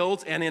and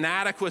guilt and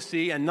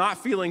inadequacy and not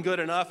feeling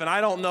good enough, and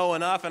I don't know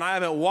enough, and I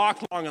haven't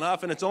walked long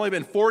enough, and it's only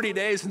been 40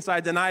 days since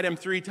I denied him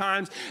 3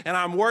 times, and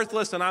I'm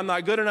worthless, and I'm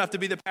not good enough to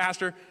be the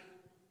pastor.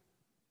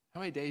 How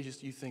many days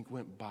do you think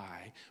went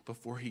by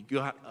before he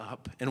got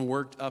up and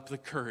worked up the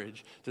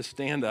courage to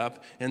stand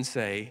up and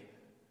say,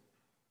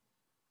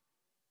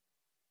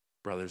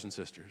 brothers and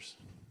sisters?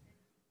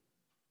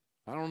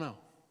 I don't know.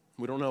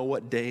 We don't know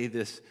what day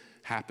this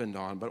happened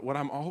on, but what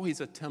I'm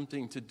always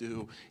attempting to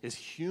do is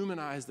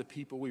humanize the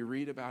people we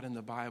read about in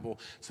the Bible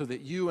so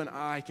that you and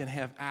I can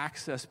have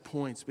access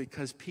points,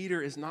 because Peter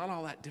is not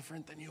all that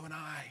different than you and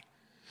I.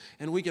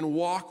 And we can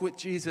walk with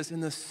Jesus in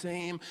the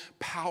same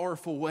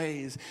powerful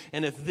ways.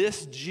 And if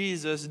this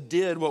Jesus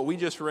did what we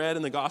just read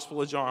in the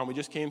Gospel of John, we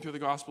just came through the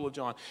Gospel of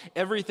John,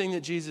 everything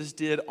that Jesus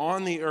did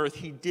on the earth,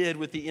 he did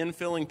with the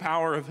infilling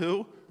power of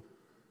who?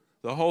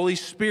 The Holy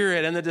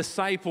Spirit. And the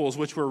disciples,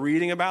 which we're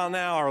reading about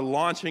now, are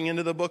launching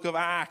into the book of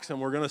Acts, and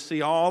we're going to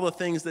see all the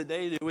things that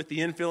they do with the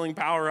infilling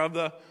power of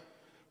the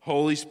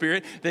Holy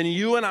Spirit. Then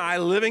you and I,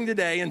 living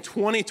today in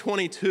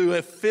 2022,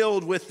 are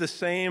filled with the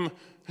same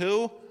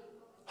who?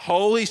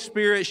 Holy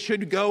Spirit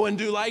should go and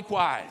do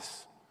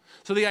likewise.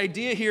 So the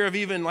idea here of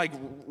even like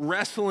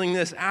wrestling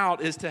this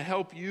out is to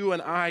help you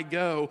and I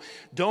go,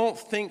 don't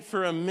think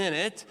for a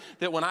minute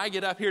that when I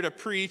get up here to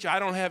preach, I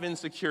don't have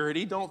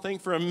insecurity. Don't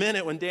think for a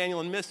minute when Daniel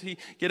and Missy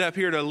get up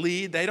here to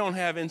lead, they don't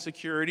have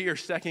insecurity or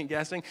second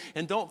guessing.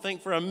 And don't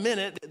think for a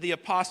minute that the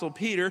Apostle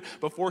Peter,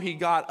 before he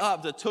got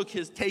up to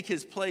take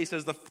his place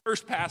as the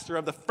first pastor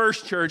of the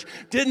first church,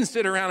 didn't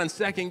sit around and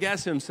second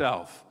guess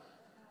himself.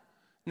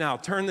 Now,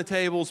 turn the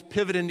tables,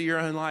 pivot into your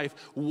own life.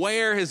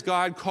 Where has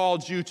God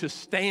called you to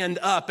stand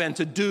up and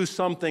to do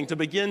something, to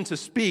begin to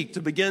speak,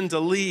 to begin to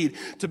lead,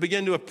 to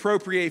begin to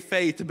appropriate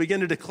faith, to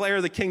begin to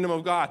declare the kingdom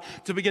of God,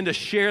 to begin to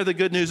share the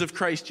good news of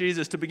Christ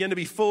Jesus, to begin to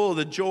be full of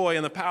the joy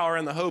and the power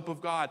and the hope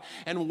of God?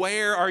 And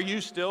where are you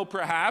still,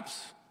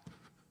 perhaps,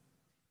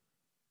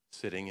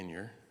 sitting in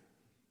your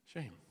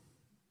shame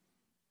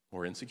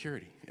or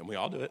insecurity? And we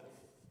all do it.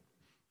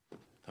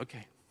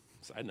 Okay,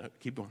 side note,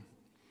 keep going.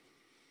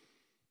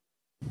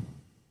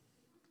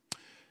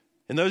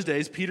 In those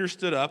days, Peter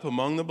stood up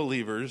among the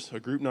believers, a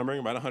group numbering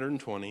about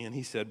 120, and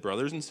he said,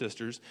 brothers and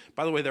sisters,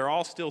 by the way, they're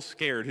all still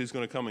scared who's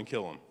going to come and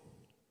kill them.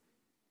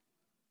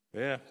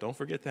 Yeah, don't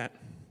forget that.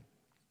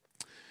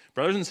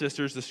 Brothers and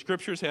sisters, the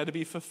scriptures had to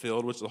be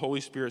fulfilled, which the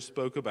Holy Spirit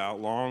spoke about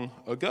long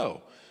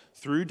ago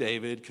through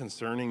David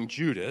concerning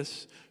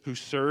Judas, who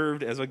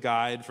served as a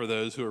guide for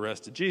those who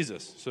arrested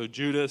Jesus. So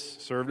Judas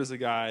served as a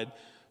guide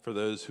for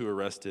those who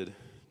arrested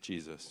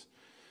Jesus.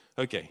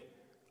 Okay.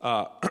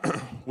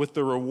 With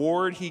the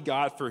reward he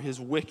got for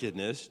his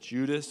wickedness,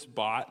 Judas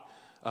bought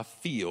a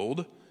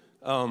field.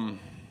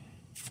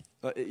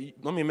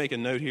 Let me make a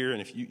note here,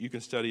 and if you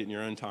can study it in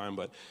your own time,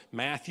 but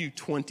Matthew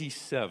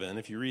 27,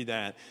 if you read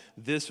that,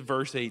 this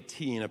verse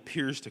 18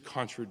 appears to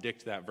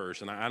contradict that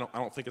verse, and I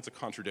don't think it's a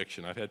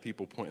contradiction. I've had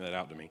people point that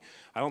out to me.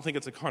 I don't think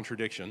it's a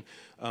contradiction.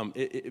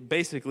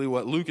 Basically,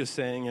 what Luke is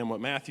saying and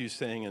what Matthew's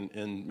saying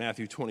in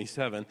Matthew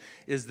 27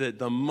 is that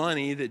the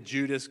money that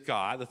Judas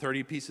got, the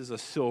 30 pieces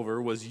of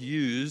silver, was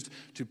used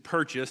to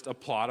purchase a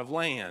plot of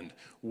land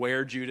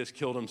where Judas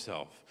killed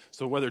himself.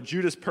 So whether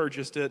Judas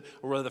purchased it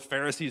or whether the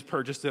Pharisees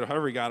purchased it or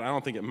however he got it, I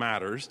don't think it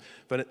matters.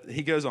 But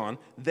he goes on.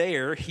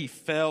 There he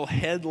fell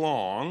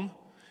headlong.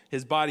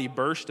 His body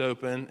burst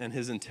open and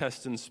his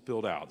intestines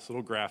spilled out. It's a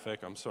little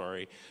graphic, I'm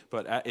sorry.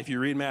 But if you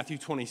read Matthew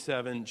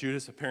 27,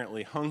 Judas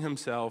apparently hung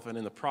himself. And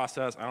in the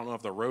process, I don't know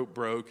if the rope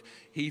broke,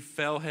 he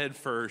fell head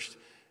first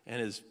and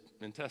his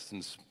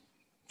intestines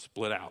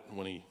split out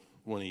when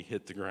he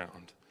hit the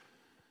ground.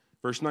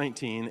 Verse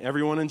 19,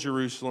 everyone in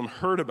Jerusalem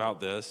heard about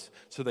this,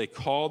 so they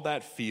called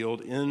that field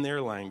in their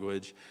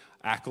language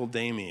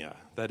Akeldamia,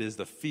 that is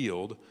the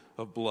field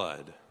of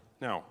blood.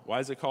 Now, why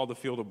is it called the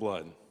field of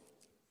blood?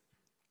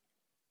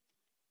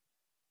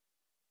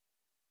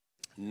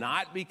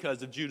 Not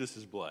because of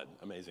Judas's blood,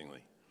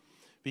 amazingly.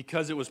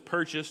 Because it was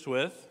purchased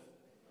with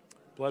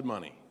blood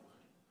money.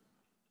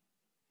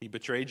 He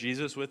betrayed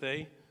Jesus with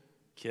a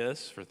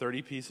kiss for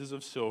 30 pieces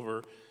of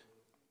silver.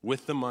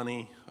 With the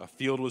money, a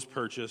field was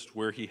purchased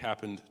where he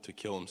happened to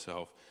kill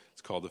himself.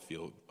 It's called the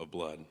field of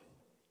blood.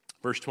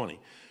 Verse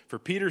 20, for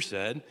Peter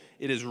said,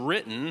 it is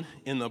written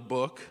in the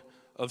book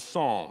of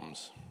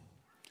Psalms.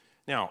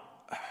 Now,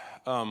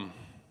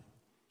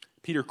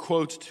 Peter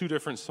quotes two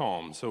different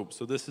Psalms. So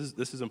this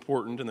is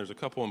important, and there's a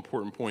couple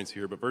important points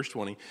here. But verse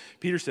 20,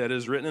 Peter said, it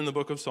is written in the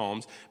book of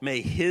Psalms,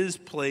 may his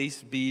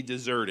place be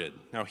deserted.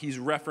 Now, he's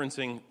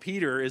referencing,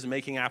 Peter is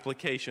making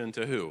application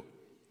to who?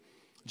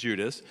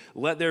 Judas,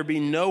 let there be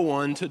no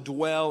one to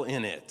dwell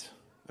in it.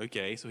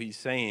 Okay, so he's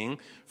saying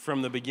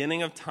from the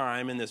beginning of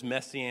time in this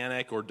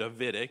messianic or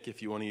Davidic,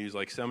 if you want to use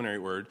like seminary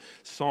word,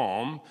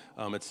 psalm,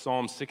 it's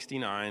Psalm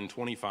 69,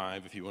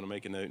 25, if you want to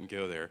make a note and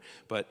go there.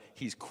 But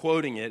he's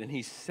quoting it and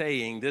he's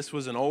saying this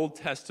was an Old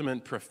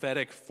Testament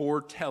prophetic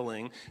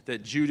foretelling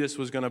that Judas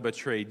was going to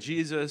betray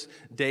Jesus.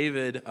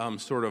 David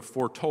sort of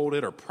foretold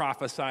it or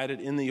prophesied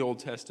it in the Old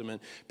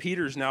Testament.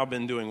 Peter's now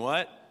been doing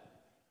what?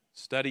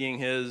 Studying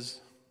his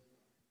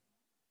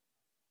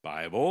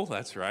Bible,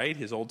 that's right,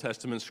 his Old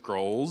Testament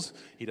scrolls.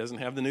 He doesn't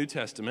have the New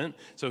Testament,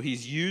 so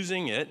he's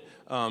using it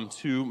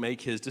to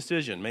make his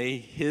decision. May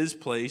his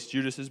place,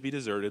 Judas's, be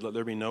deserted. Let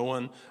there be no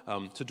one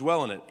to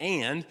dwell in it.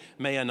 And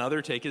may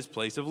another take his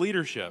place of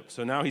leadership.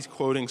 So now he's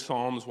quoting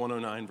Psalms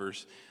 109,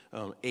 verse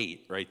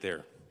 8, right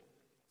there.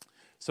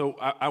 So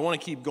I want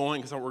to keep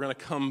going because we're going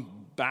to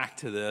come back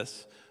to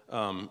this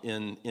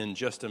in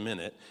just a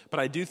minute.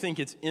 But I do think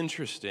it's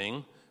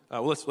interesting.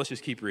 Let's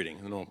just keep reading,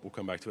 and then we'll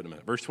come back to it in a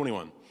minute. Verse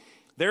 21.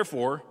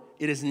 Therefore,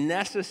 it is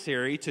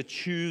necessary to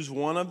choose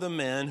one of the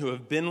men who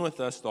have been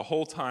with us the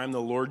whole time the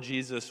Lord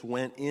Jesus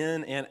went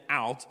in and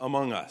out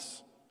among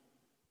us.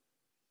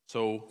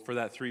 So for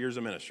that 3 years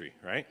of ministry,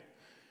 right?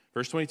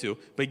 Verse 22,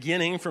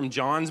 beginning from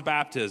John's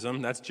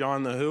baptism, that's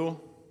John the who?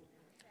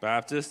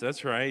 Baptist,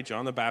 that's right,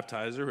 John the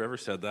Baptizer, whoever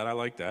said that, I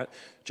like that.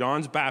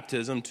 John's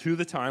baptism to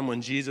the time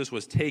when Jesus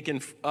was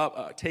taken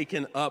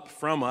up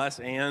from us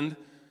and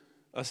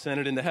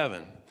ascended into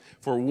heaven.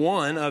 For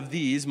one of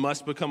these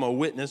must become a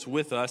witness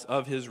with us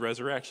of his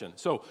resurrection.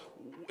 So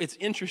it's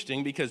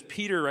interesting because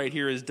Peter right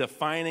here is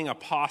defining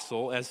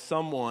apostle as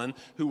someone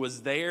who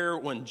was there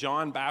when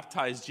John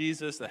baptized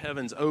Jesus, the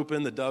heavens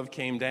opened, the dove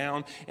came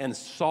down, and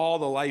saw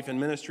the life and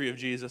ministry of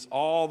Jesus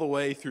all the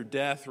way through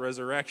death,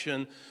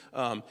 resurrection,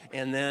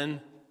 and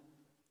then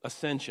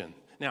ascension.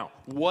 Now,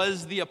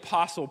 was the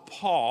apostle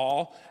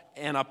Paul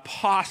an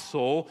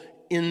apostle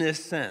in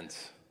this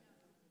sense?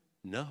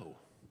 No.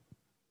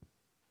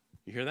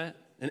 You hear that?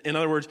 In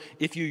other words,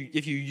 if you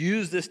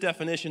use this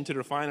definition to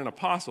define an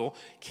apostle,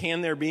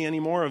 can there be any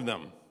more of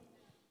them?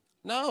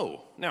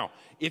 No. Now,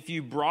 if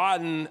you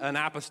broaden an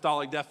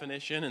apostolic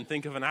definition and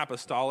think of an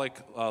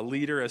apostolic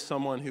leader as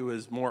someone who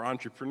is more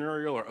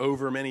entrepreneurial or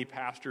over many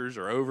pastors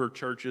or over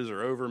churches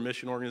or over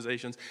mission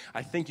organizations,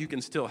 I think you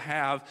can still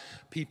have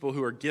people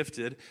who are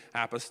gifted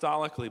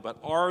apostolically. But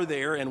are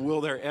there and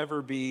will there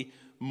ever be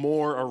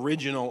more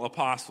original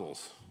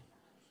apostles?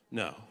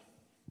 No.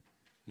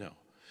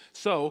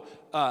 So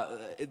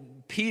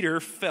Peter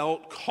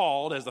felt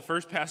called as the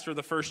first pastor of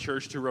the first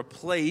church to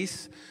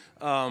replace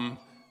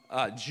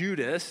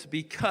Judas,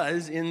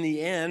 because in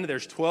the end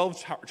there's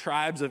 12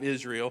 tribes of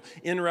Israel.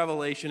 In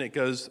Revelation it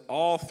goes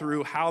all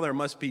through how there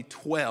must be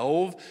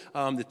 12,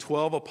 the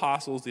 12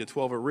 apostles, the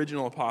 12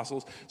 original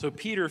apostles. So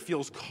Peter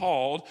feels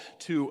called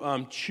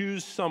to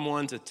choose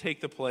someone to take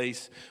the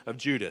place of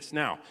Judas.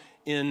 Now,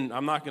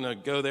 I'm not going to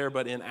go there,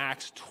 but in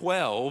Acts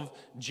 12,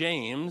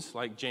 James,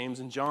 like James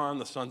and John,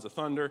 the sons of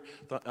thunder,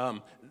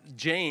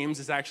 James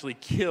is actually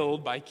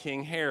killed by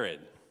King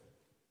Herod.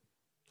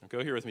 Now,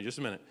 go here with me just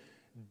a minute.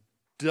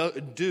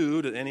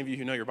 To any of you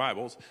who know your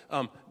Bibles,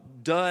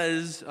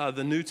 does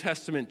the New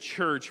Testament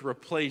church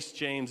replace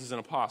James as an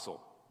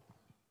apostle?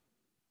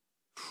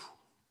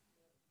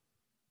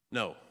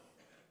 No.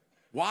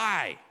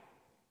 Why?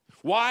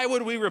 Why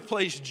would we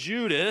replace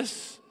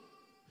Judas,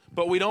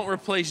 but we don't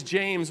replace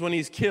James when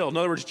he's killed? In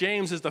other words,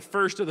 James is the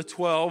first of the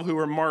 12 who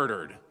were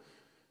martyred.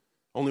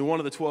 Only one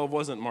of the 12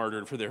 wasn't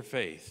martyred for their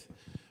faith.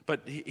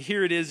 But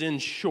here it is in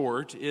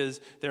short, is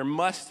there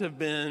must have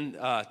been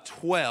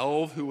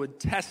 12 who would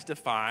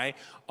testify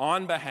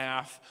on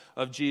behalf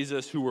of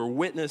Jesus, who were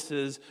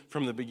witnesses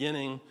from the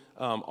beginning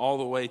all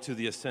the way to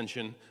the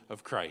ascension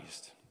of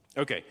Christ.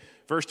 Okay,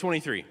 verse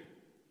 23.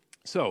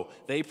 So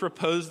they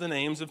proposed the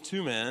names of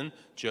two men,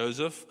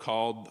 Joseph,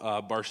 called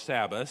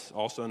Barsabbas,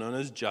 also known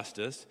as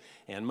Justus,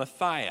 and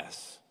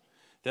Matthias.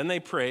 Then they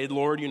prayed,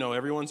 Lord, you know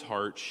everyone's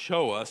heart.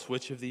 Show us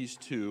which of these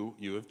two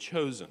you have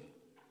chosen.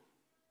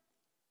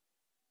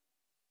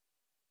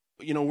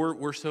 You know,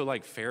 we're so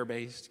like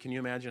fair-based. Can you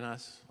imagine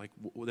us? Like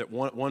that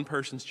one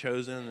person's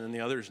chosen and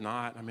the other's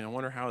not. I mean, I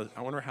wonder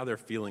how their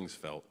feelings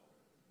felt.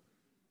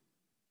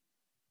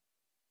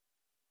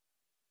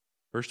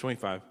 Verse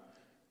 25.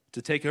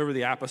 To take over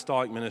the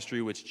apostolic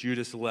ministry which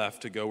Judas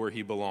left to go where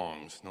he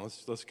belongs. Now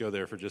let's go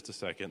there for just a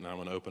second, and I'm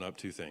going to open up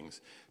two things.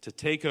 To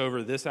take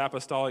over this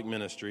apostolic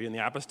ministry, and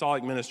the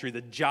apostolic ministry, the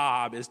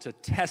job is to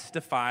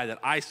testify that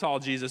I saw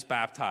Jesus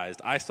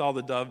baptized, I saw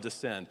the dove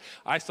descend,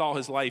 I saw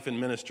his life and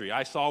ministry,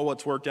 I saw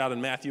what's worked out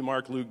in Matthew,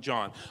 Mark, Luke,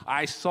 John,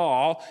 I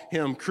saw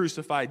him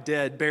crucified,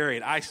 dead,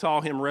 buried, I saw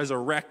him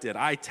resurrected,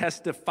 I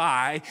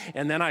testify,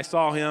 and then I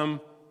saw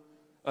him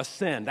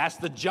ascend. That's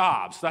the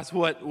job. So that's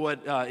what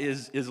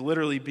is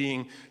literally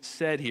being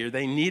said here.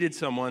 They needed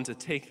someone to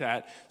take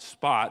that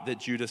spot that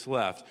Judas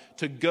left,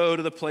 to go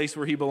to the place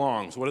where he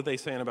belongs. What are they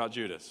saying about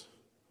Judas?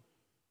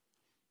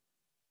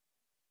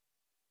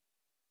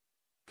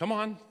 Come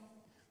on.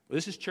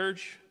 This is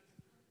church.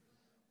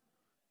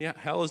 Yeah,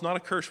 hell is not a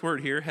curse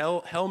word here.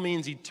 Hell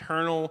means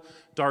eternal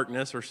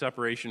darkness or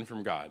separation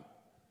from God.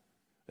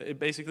 It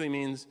basically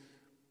means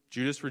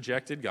Judas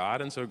rejected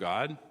God, and so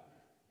God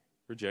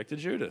rejected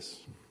Judas.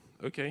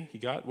 Okay, he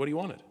got what he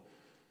wanted.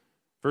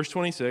 Verse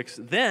 26,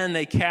 then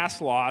they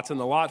cast lots, and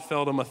the lot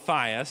fell to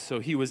Matthias, so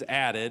he was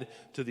added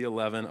to the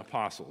 11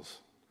 apostles.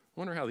 I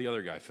wonder how the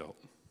other guy felt.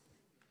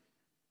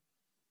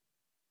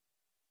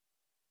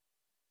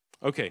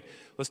 Okay,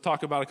 let's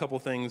talk about a couple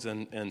things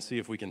and see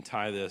if we can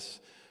tie this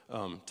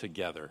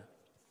together.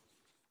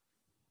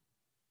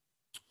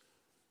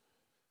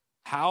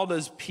 How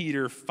does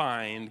Peter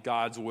find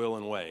God's will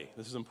and way?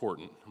 This is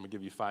important. I'm going to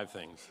give you 5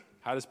 things.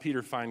 How does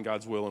Peter find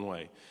God's will and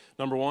way?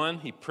 Number 1,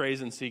 he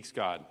prays and seeks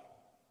God.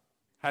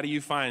 How do you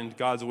find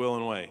God's will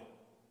and way?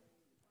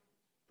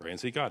 Pray and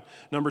seek God.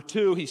 Number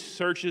 2, he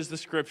searches the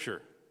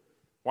Scripture.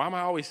 Why am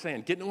I always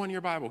saying, get into one of your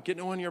Bible, get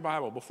into one of your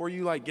Bible. Before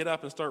you get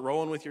up and start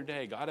rolling with your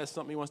day, God has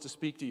something he wants to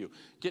speak to you.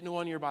 Get into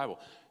one of your Bible.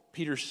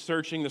 Peter's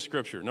searching the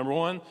Scripture. Number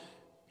 1,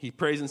 he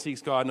prays and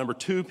seeks God. Number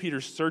 2,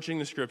 Peter's searching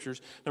the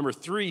Scriptures. Number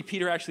 3,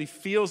 Peter actually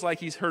feels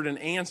like he's heard an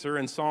answer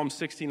in Psalm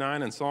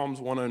 69 and Psalms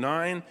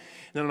 109. And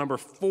then number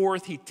 4,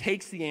 he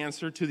takes the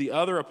answer to the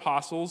other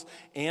apostles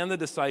and the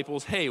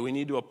disciples. Hey, we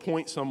need to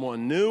appoint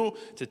someone new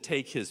to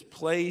take his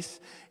place.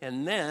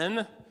 And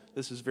then,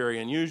 this is very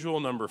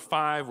unusual, number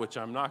 5, which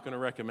I'm not going to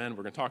recommend.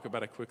 We're going to talk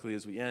about it quickly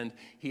as we end.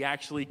 He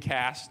actually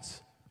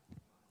casts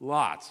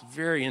Lots.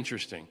 Very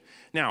interesting.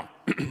 Now,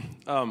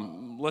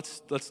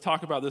 let's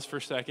talk about this for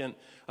a second.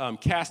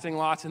 Casting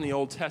lots in the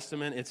Old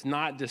Testament, it's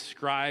not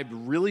described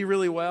really,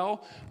 really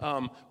well,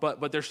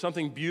 but there's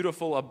something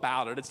beautiful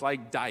about it. It's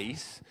like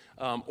dice,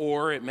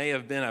 or it may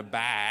have been a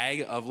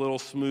bag of little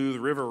smooth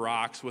river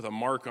rocks with a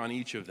mark on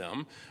each of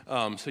them.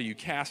 So you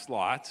cast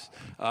lots,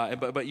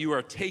 but you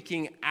are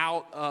taking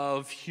out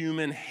of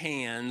human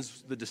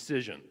hands the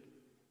decision.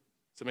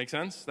 Does that make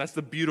sense? That's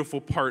the beautiful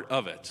part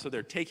of it. So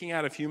they're taking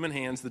out of human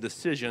hands the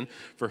decision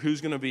for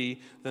who's going to be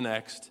the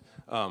next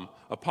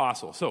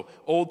apostle. So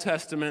Old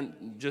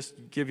Testament, just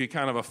give you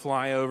kind of a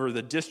flyover,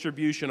 the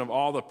distribution of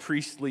all the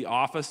priestly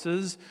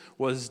offices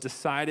was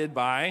decided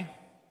by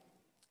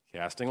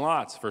casting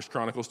lots, 1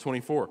 Chronicles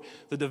 24.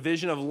 The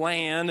division of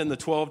land and the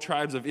 12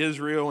 tribes of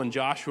Israel and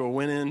Joshua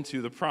went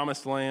into the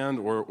promised land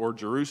or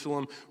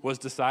Jerusalem was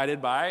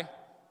decided by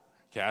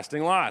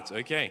casting lots.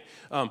 Okay.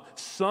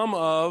 Some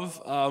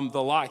of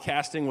the lot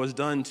casting was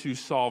done to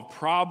solve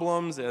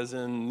problems, as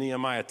in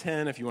Nehemiah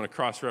 10, if you want to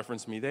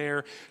cross-reference me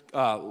there.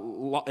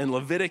 In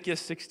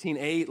Leviticus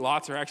 16:8,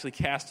 lots are actually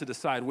cast to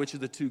decide which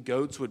of the two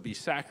goats would be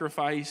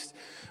sacrificed.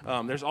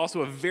 There's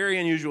also a very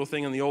unusual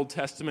thing in the Old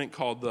Testament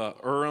called the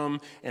Urim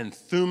and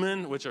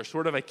Thummim, which are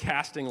sort of a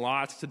casting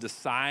lots to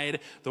decide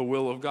the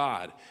will of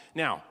God.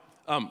 Now,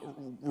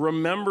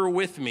 remember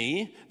with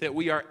me that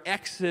we are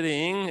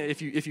exiting,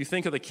 if you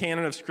think of the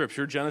canon of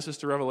Scripture, Genesis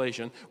to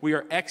Revelation, we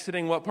are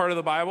exiting what part of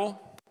the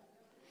Bible?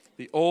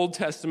 The Old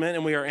Testament,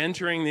 and we are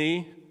entering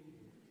the...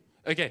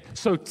 Okay,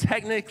 so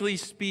technically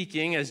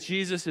speaking, as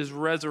Jesus is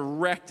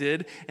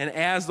resurrected and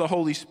as the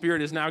Holy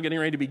Spirit is now getting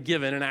ready to be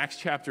given in Acts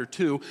chapter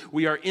 2,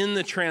 we are in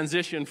the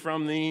transition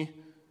from the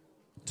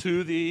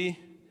to the...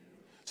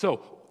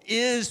 So,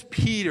 is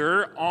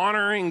Peter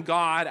honoring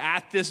God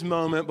at this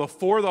moment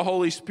before the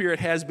Holy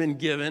Spirit has been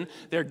given?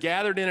 They're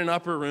gathered in an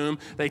upper room.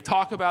 They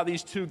talk about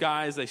these two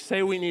guys. They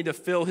say we need to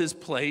fill his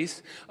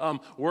place.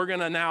 We're going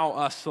to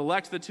now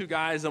select the two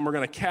guys, and we're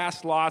going to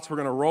cast lots. We're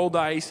going to roll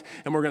dice,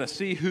 and we're going to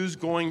see who's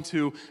going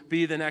to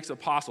be the next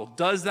apostle.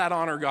 Does that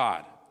honor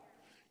God?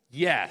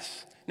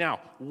 Yes.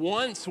 Now,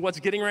 what's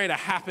getting ready to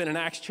happen in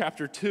Acts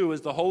chapter 2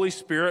 is the Holy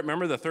Spirit,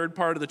 remember the third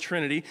part of the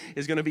Trinity,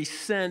 is going to be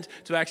sent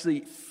to actually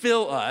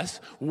fill us.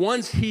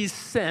 Once he's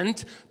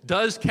sent,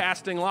 does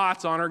casting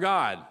lots honor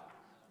God?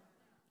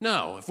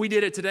 No. If we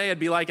did it today, it'd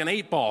be like an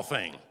 8-ball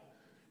thing. Can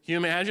you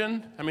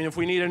imagine? I mean, if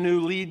we need a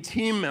new lead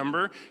team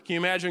member, can you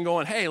imagine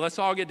going, hey, let's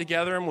all get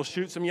together and we'll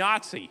shoot some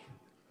Yahtzee?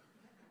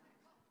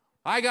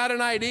 I got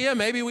an idea.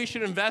 Maybe we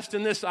should invest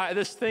in this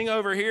thing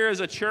over here as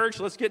a church.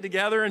 Let's get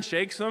together and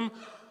shake some.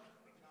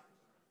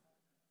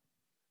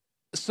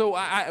 So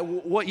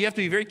what you have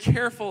to be very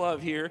careful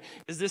of here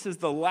is this is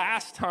the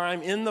last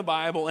time in the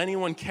Bible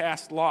anyone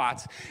cast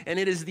lots, and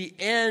it is the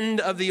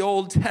end of the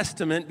Old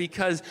Testament,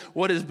 because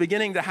what is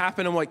beginning to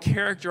happen and what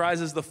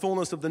characterizes the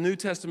fullness of the New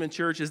Testament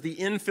church is the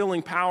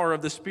infilling power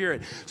of the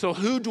Spirit. So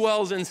who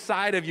dwells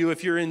inside of you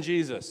if you're in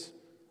Jesus?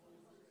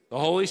 The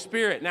Holy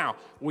Spirit. Now,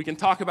 we can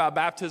talk about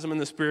baptism in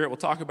the Spirit. We'll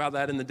talk about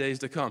that in the days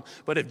to come.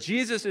 But if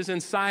Jesus is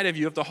inside of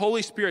you, if the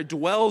Holy Spirit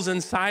dwells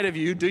inside of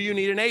you, do you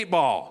need an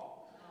 8-ball?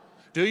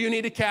 Do you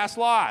need to cast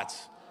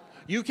lots?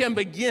 You can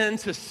begin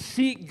to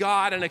seek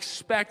God and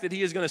expect that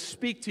he is going to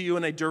speak to you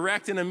in a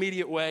direct and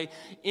immediate way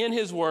in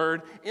his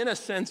word, in a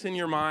sense in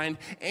your mind.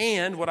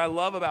 And what I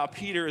love about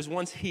Peter is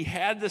once he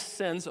had the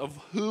sense of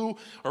who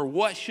or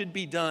what should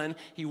be done,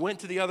 he went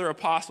to the other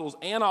apostles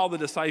and all the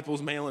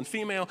disciples, male and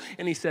female,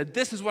 and he said,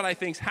 this is what I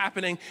think is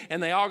happening.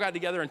 And they all got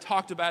together and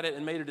talked about it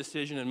and made a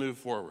decision and moved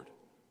forward.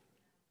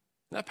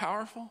 Isn't that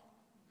powerful?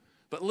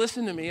 But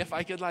listen to me, if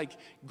I could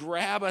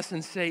grab us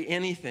and say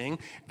anything,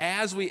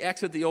 as we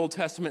exit the Old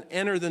Testament,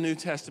 enter the New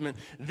Testament,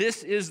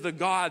 this is the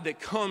God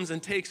that comes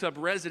and takes up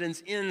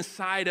residence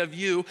inside of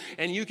you,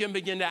 and you can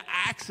begin to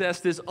access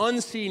this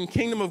unseen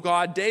kingdom of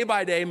God day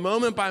by day,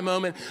 moment by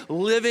moment,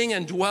 living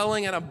and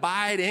dwelling and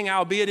abiding,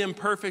 albeit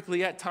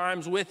imperfectly at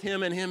times, with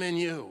him and him in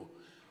you.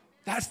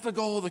 That's the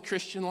goal of the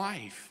Christian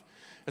life.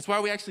 That's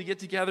why we actually get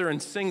together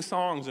and sing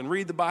songs and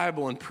read the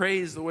Bible and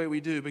praise the way we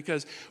do,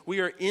 because we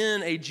are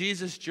in a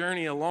Jesus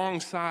journey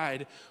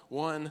alongside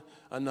one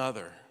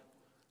another.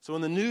 So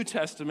in the New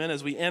Testament,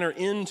 as we enter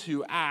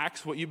into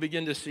Acts, what you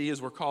begin to see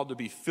is we're called to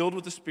be filled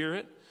with the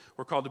Spirit.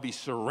 We're called to be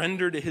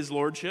surrendered to his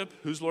lordship.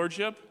 Whose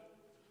lordship?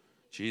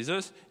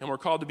 Jesus. And we're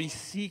called to be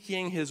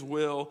seeking his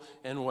will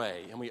and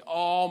way. And we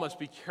all must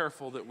be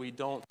careful that we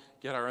don't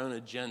get our own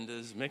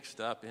agendas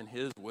mixed up in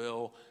his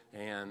will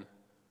and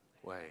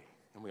way.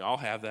 And we all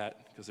have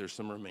that because there's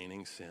some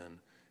remaining sin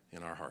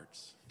in our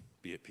hearts.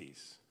 Be at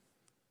peace.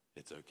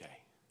 It's okay.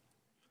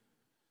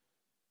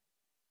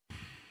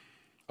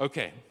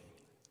 Okay,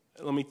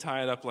 let me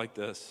tie it up like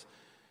this.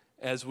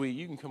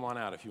 You can come on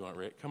out if you want,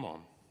 Rick. Come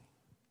on.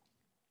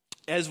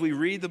 As we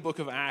read the book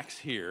of Acts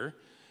here,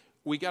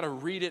 we got to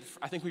read it.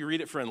 I think we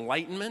read it for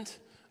enlightenment.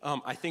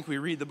 I think we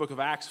read the book of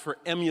Acts for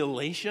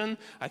emulation.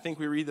 I think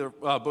we read the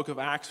book of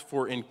Acts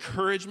for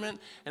encouragement.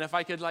 And if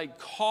I could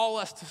call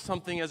us to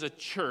something as a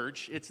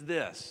church, it's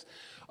this: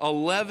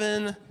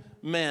 11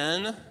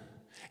 men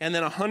and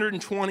then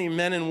 120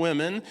 men and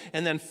women,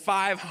 and then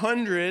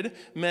 500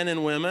 men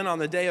and women on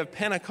the day of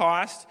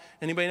Pentecost.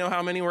 Anybody know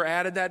how many were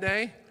added that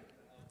day?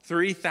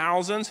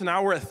 3,000. So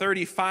now we're at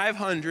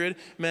 3,500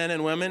 men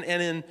and women.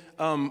 And in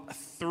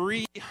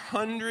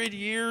 300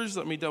 years,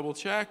 let me double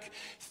check,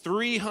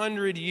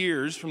 300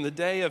 years from the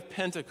day of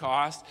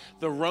Pentecost,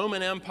 the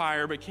Roman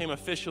Empire became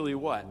officially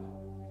what?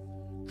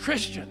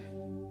 Christian.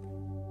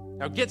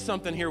 Now get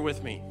something here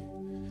with me.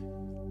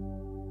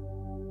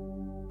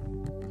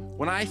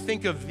 When I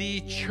think of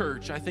the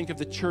church, I think of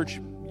the church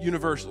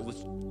universal,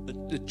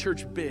 the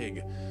church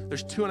big.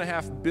 There's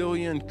 2.5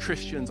 billion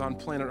Christians on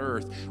planet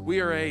Earth. We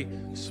are a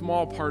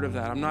small part of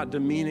that. I'm not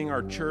demeaning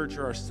our church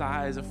or our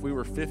size. If we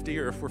were 50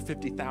 or if we're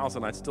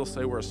 50,000, I'd still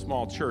say we're a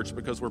small church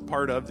because we're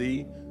part of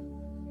the...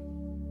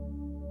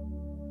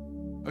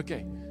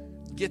 Okay,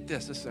 get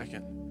this a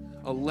second.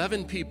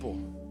 11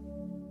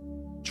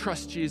 people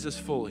trust Jesus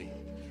fully,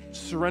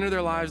 surrender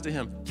their lives to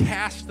him,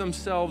 cast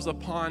themselves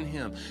upon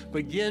him,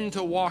 begin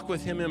to walk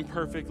with him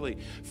imperfectly,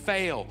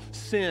 fail,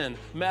 sin,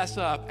 mess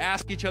up,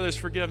 ask each other's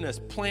forgiveness,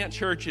 plant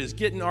churches,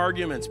 get in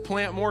arguments,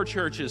 plant more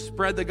churches,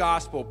 spread the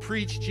gospel,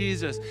 preach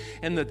Jesus.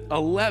 And the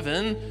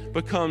 11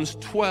 becomes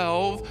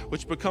 12,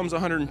 which becomes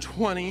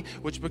 120,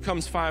 which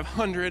becomes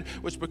 500,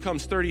 which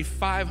becomes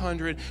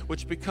 3,500,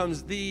 which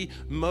becomes the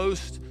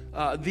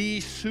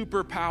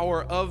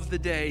superpower of the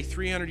day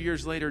 300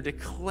 years later,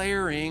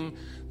 declaring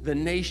the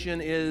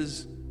nation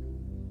is...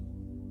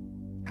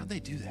 How'd they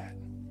do that?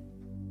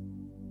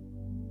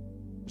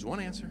 There's one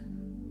answer.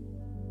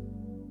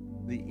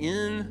 The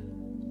in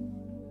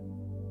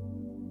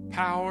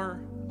power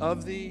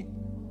of the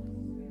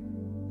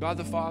God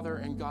the Father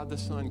and God the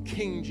Son,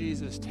 King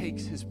Jesus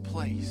takes his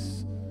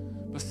place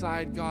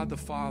beside God the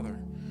Father,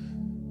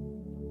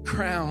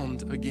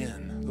 crowned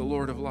again the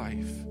Lord of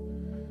life.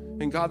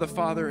 And God the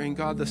Father and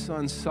God the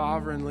Son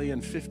sovereignly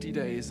in 50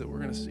 days that we're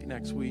going to see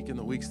next week and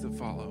the weeks that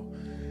follow,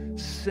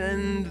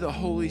 send the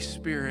Holy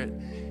Spirit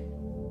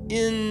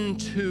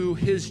into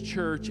his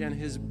church and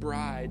his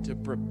bride to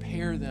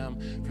prepare them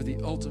for the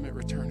ultimate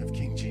return of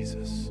King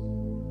Jesus.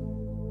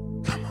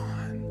 Come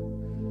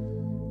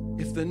on.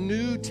 If the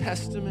New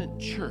Testament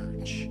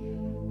church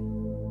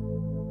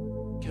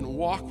can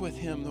walk with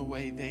him the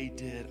way they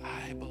did,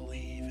 I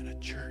believe in a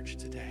church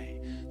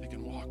today that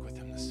can walk with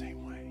him the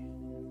same way.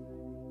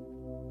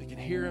 They can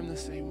hear him the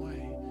same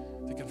way.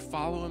 They can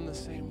follow him the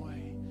same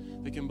way.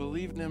 They can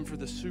believe in him for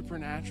the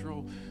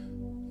supernatural.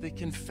 They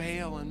can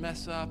fail and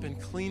mess up and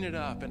clean it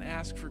up and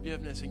ask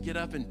forgiveness and get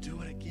up and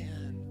do it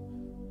again.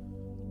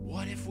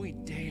 What if we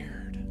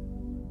dared?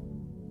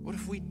 What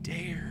if we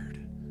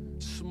dared,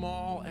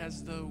 small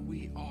as though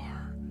we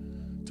are,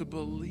 to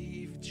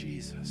believe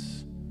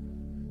Jesus,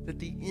 that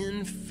the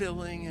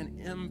infilling and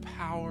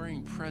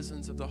empowering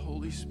presence of the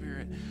Holy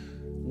Spirit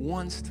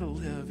wants to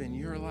live in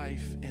your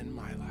life and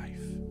my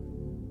life?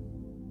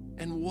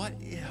 And what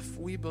if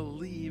we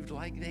believed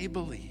like they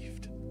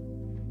believed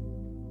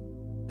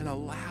and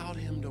allowed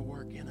him to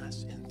work in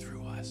us and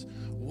through us?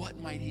 What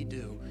might he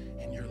do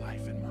in your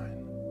life and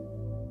mine?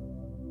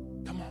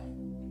 Come on.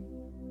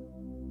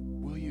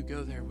 Will you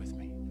go there with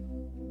me?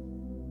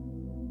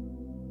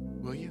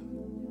 Will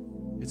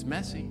you? It's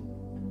messy.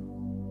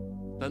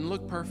 Doesn't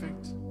look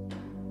perfect.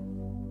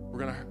 We're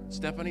going to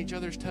step on each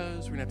other's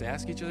toes. We're going to have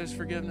to ask each other's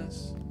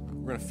forgiveness.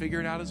 We're going to figure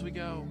it out as we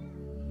go.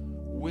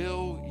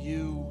 Will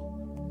you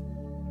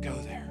go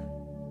there?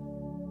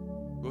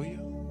 Will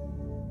you?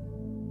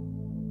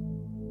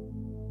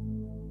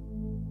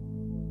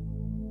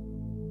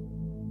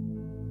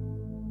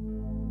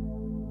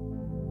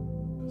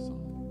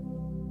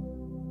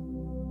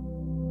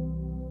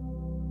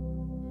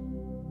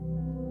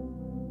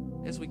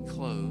 As we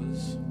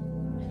close,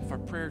 if our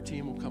prayer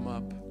team will come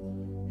up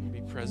and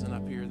be present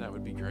up here, that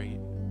would be great.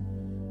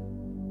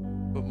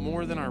 But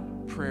more than our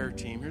prayer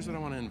team, here's what I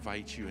want to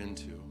invite you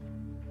into.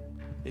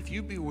 If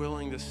you'd be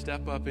willing to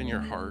step up in your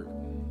heart,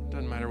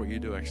 doesn't matter what you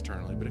do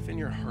externally, but if in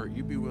your heart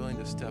you'd be willing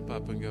to step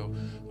up and go,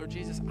 Lord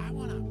Jesus, I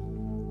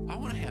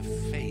want to have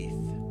faith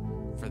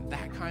for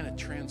that kind of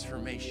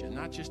transformation,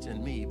 not just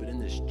in me, but in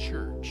this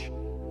church,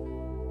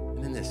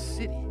 and in this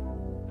city,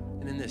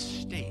 and in this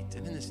state,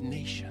 and in this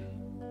nation.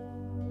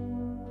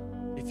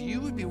 If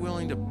you would be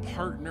willing to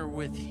partner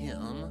with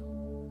him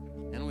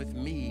and with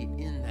me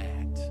in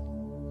that,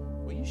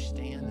 will you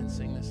stand and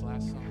sing this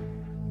last song?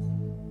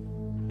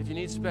 If you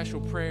need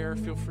special prayer,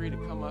 feel free to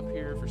come up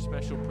here for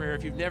special prayer.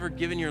 If you've never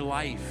given your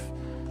life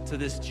to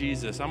this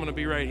Jesus, I'm going to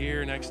be right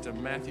here next to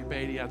Matthew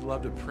Beatty. I'd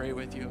love to pray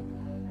with you.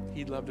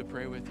 He'd love to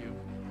pray with you.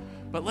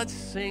 But let's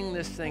sing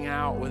this thing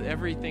out with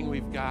everything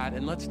we've got,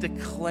 and let's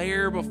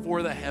declare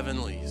before the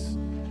heavenlies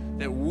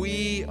that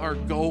we are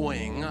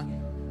going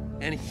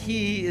and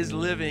he is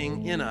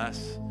living in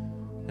us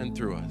and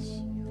through us.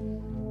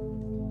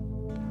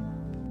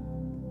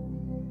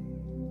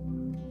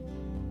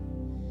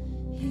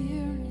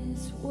 Here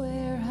is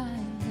where I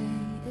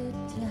lay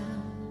it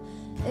down,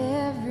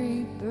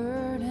 every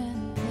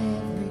burden,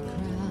 every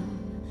crown.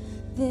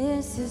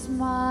 This is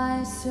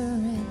my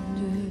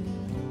surrender.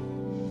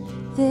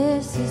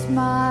 This is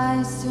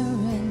my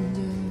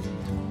surrender.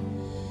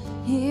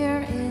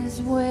 Here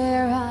is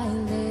where I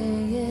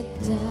lay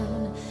it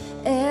down,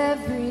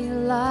 every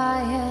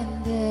lie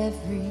and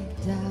every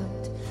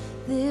doubt.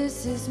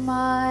 This is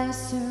my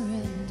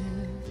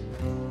surrender.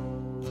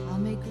 I'll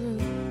make room,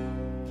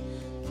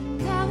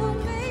 and I will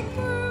make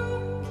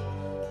room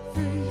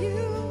for you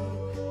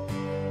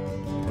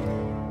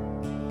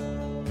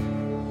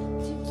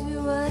to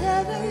do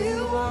whatever you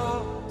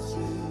want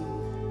to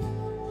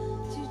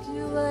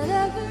do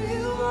whatever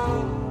you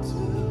want to.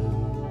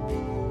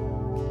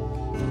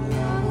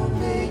 I will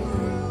make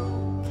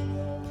room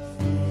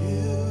for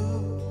you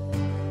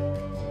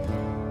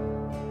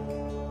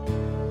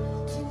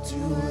to do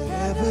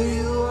whatever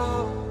you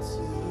want to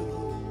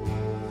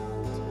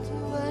do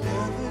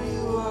whatever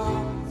you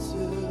want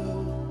to.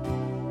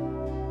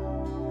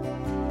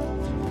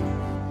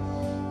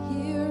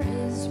 Here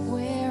is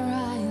where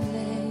I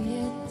lay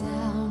it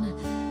down,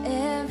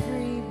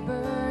 every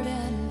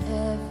burden,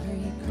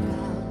 every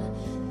crown.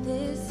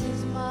 This is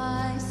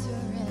my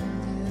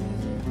surrender.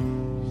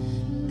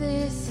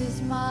 This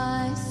is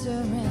my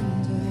surrender.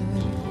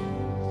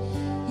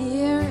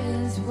 Here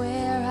is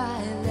where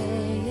I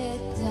lay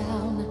it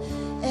down,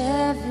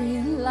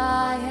 every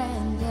lie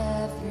and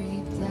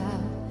every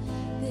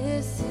doubt.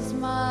 This is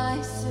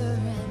my surrender.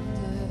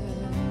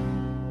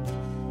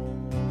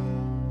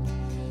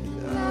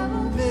 I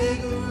will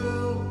make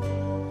room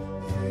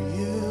for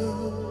you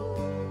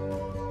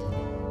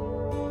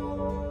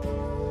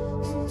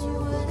to do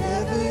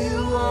whatever you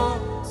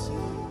want to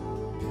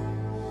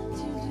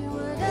do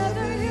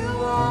whatever you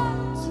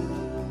want to.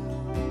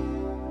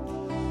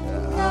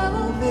 I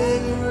will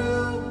make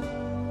room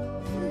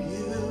for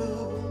you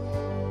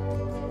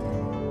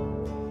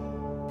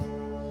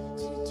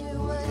to do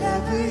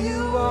whatever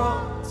you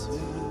want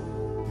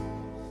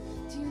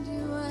to do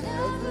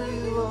whatever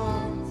you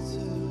want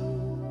to.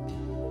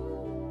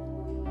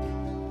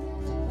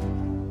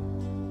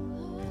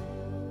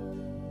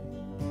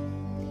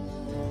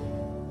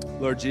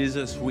 Lord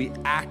Jesus, we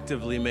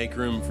actively make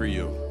room for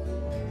you.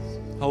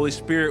 Holy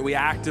Spirit, we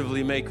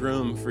actively make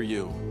room for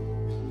you.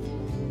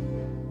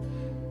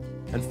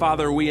 And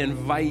Father, we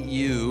invite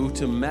you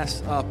to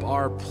mess up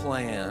our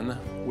plan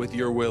with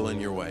your will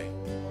and your way.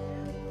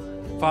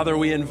 Father,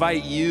 we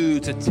invite you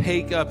to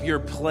take up your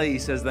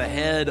place as the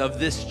head of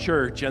this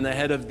church and the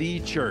head of the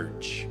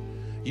church.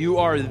 You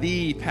are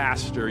the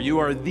pastor. You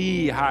are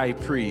the high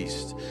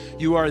priest.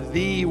 You are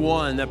the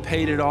one that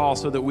paid it all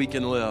so that we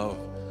can live.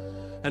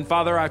 And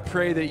Father, I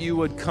pray that you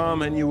would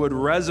come and you would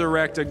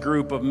resurrect a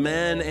group of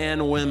men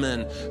and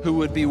women who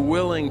would be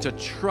willing to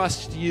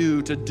trust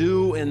you to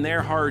do in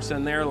their hearts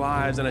and their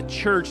lives, and a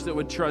church that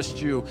would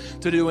trust you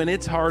to do in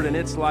its heart and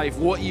its life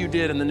what you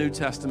did in the New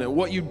Testament,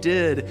 what you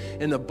did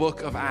in the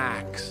book of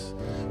Acts.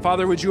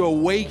 Father, would you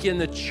awaken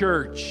the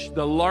church,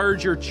 the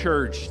larger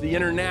church, the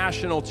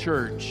international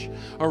church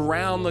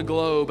around the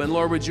globe? And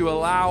Lord, would you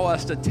allow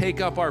us to take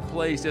up our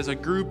place as a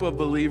group of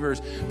believers,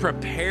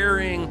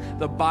 preparing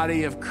the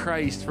body of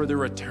Christ for the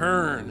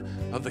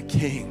return of the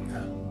King?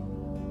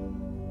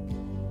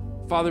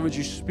 Father, would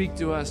you speak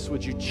to us?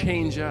 Would you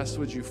change us?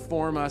 Would you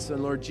form us?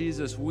 And Lord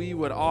Jesus, we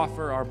would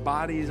offer our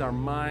bodies, our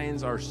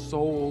minds, our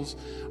souls,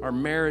 our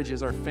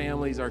marriages, our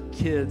families, our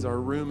kids,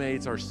 our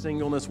roommates, our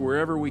singleness,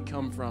 wherever we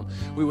come from.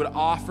 We would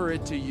offer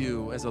it to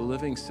you as a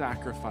living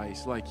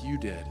sacrifice like you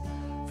did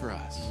for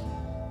us.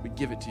 We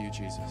give it to you,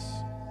 Jesus.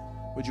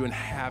 Would you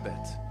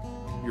inhabit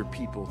your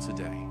people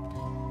today?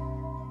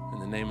 In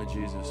the name of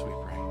Jesus, we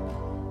pray.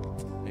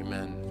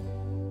 Amen.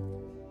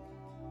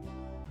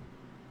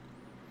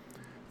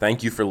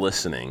 Thank you for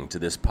listening to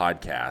this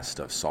podcast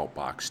of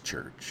Saltbox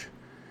Church.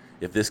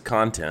 If this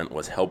content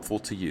was helpful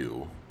to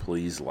you,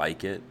 please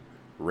like it,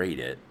 rate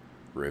it,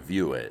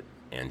 review it,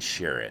 and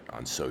share it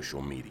on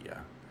social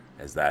media,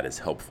 as that is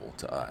helpful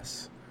to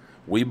us.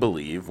 We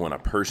believe when a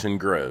person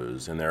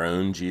grows in their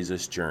own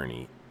Jesus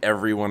journey,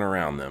 everyone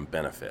around them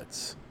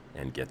benefits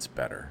and gets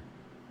better.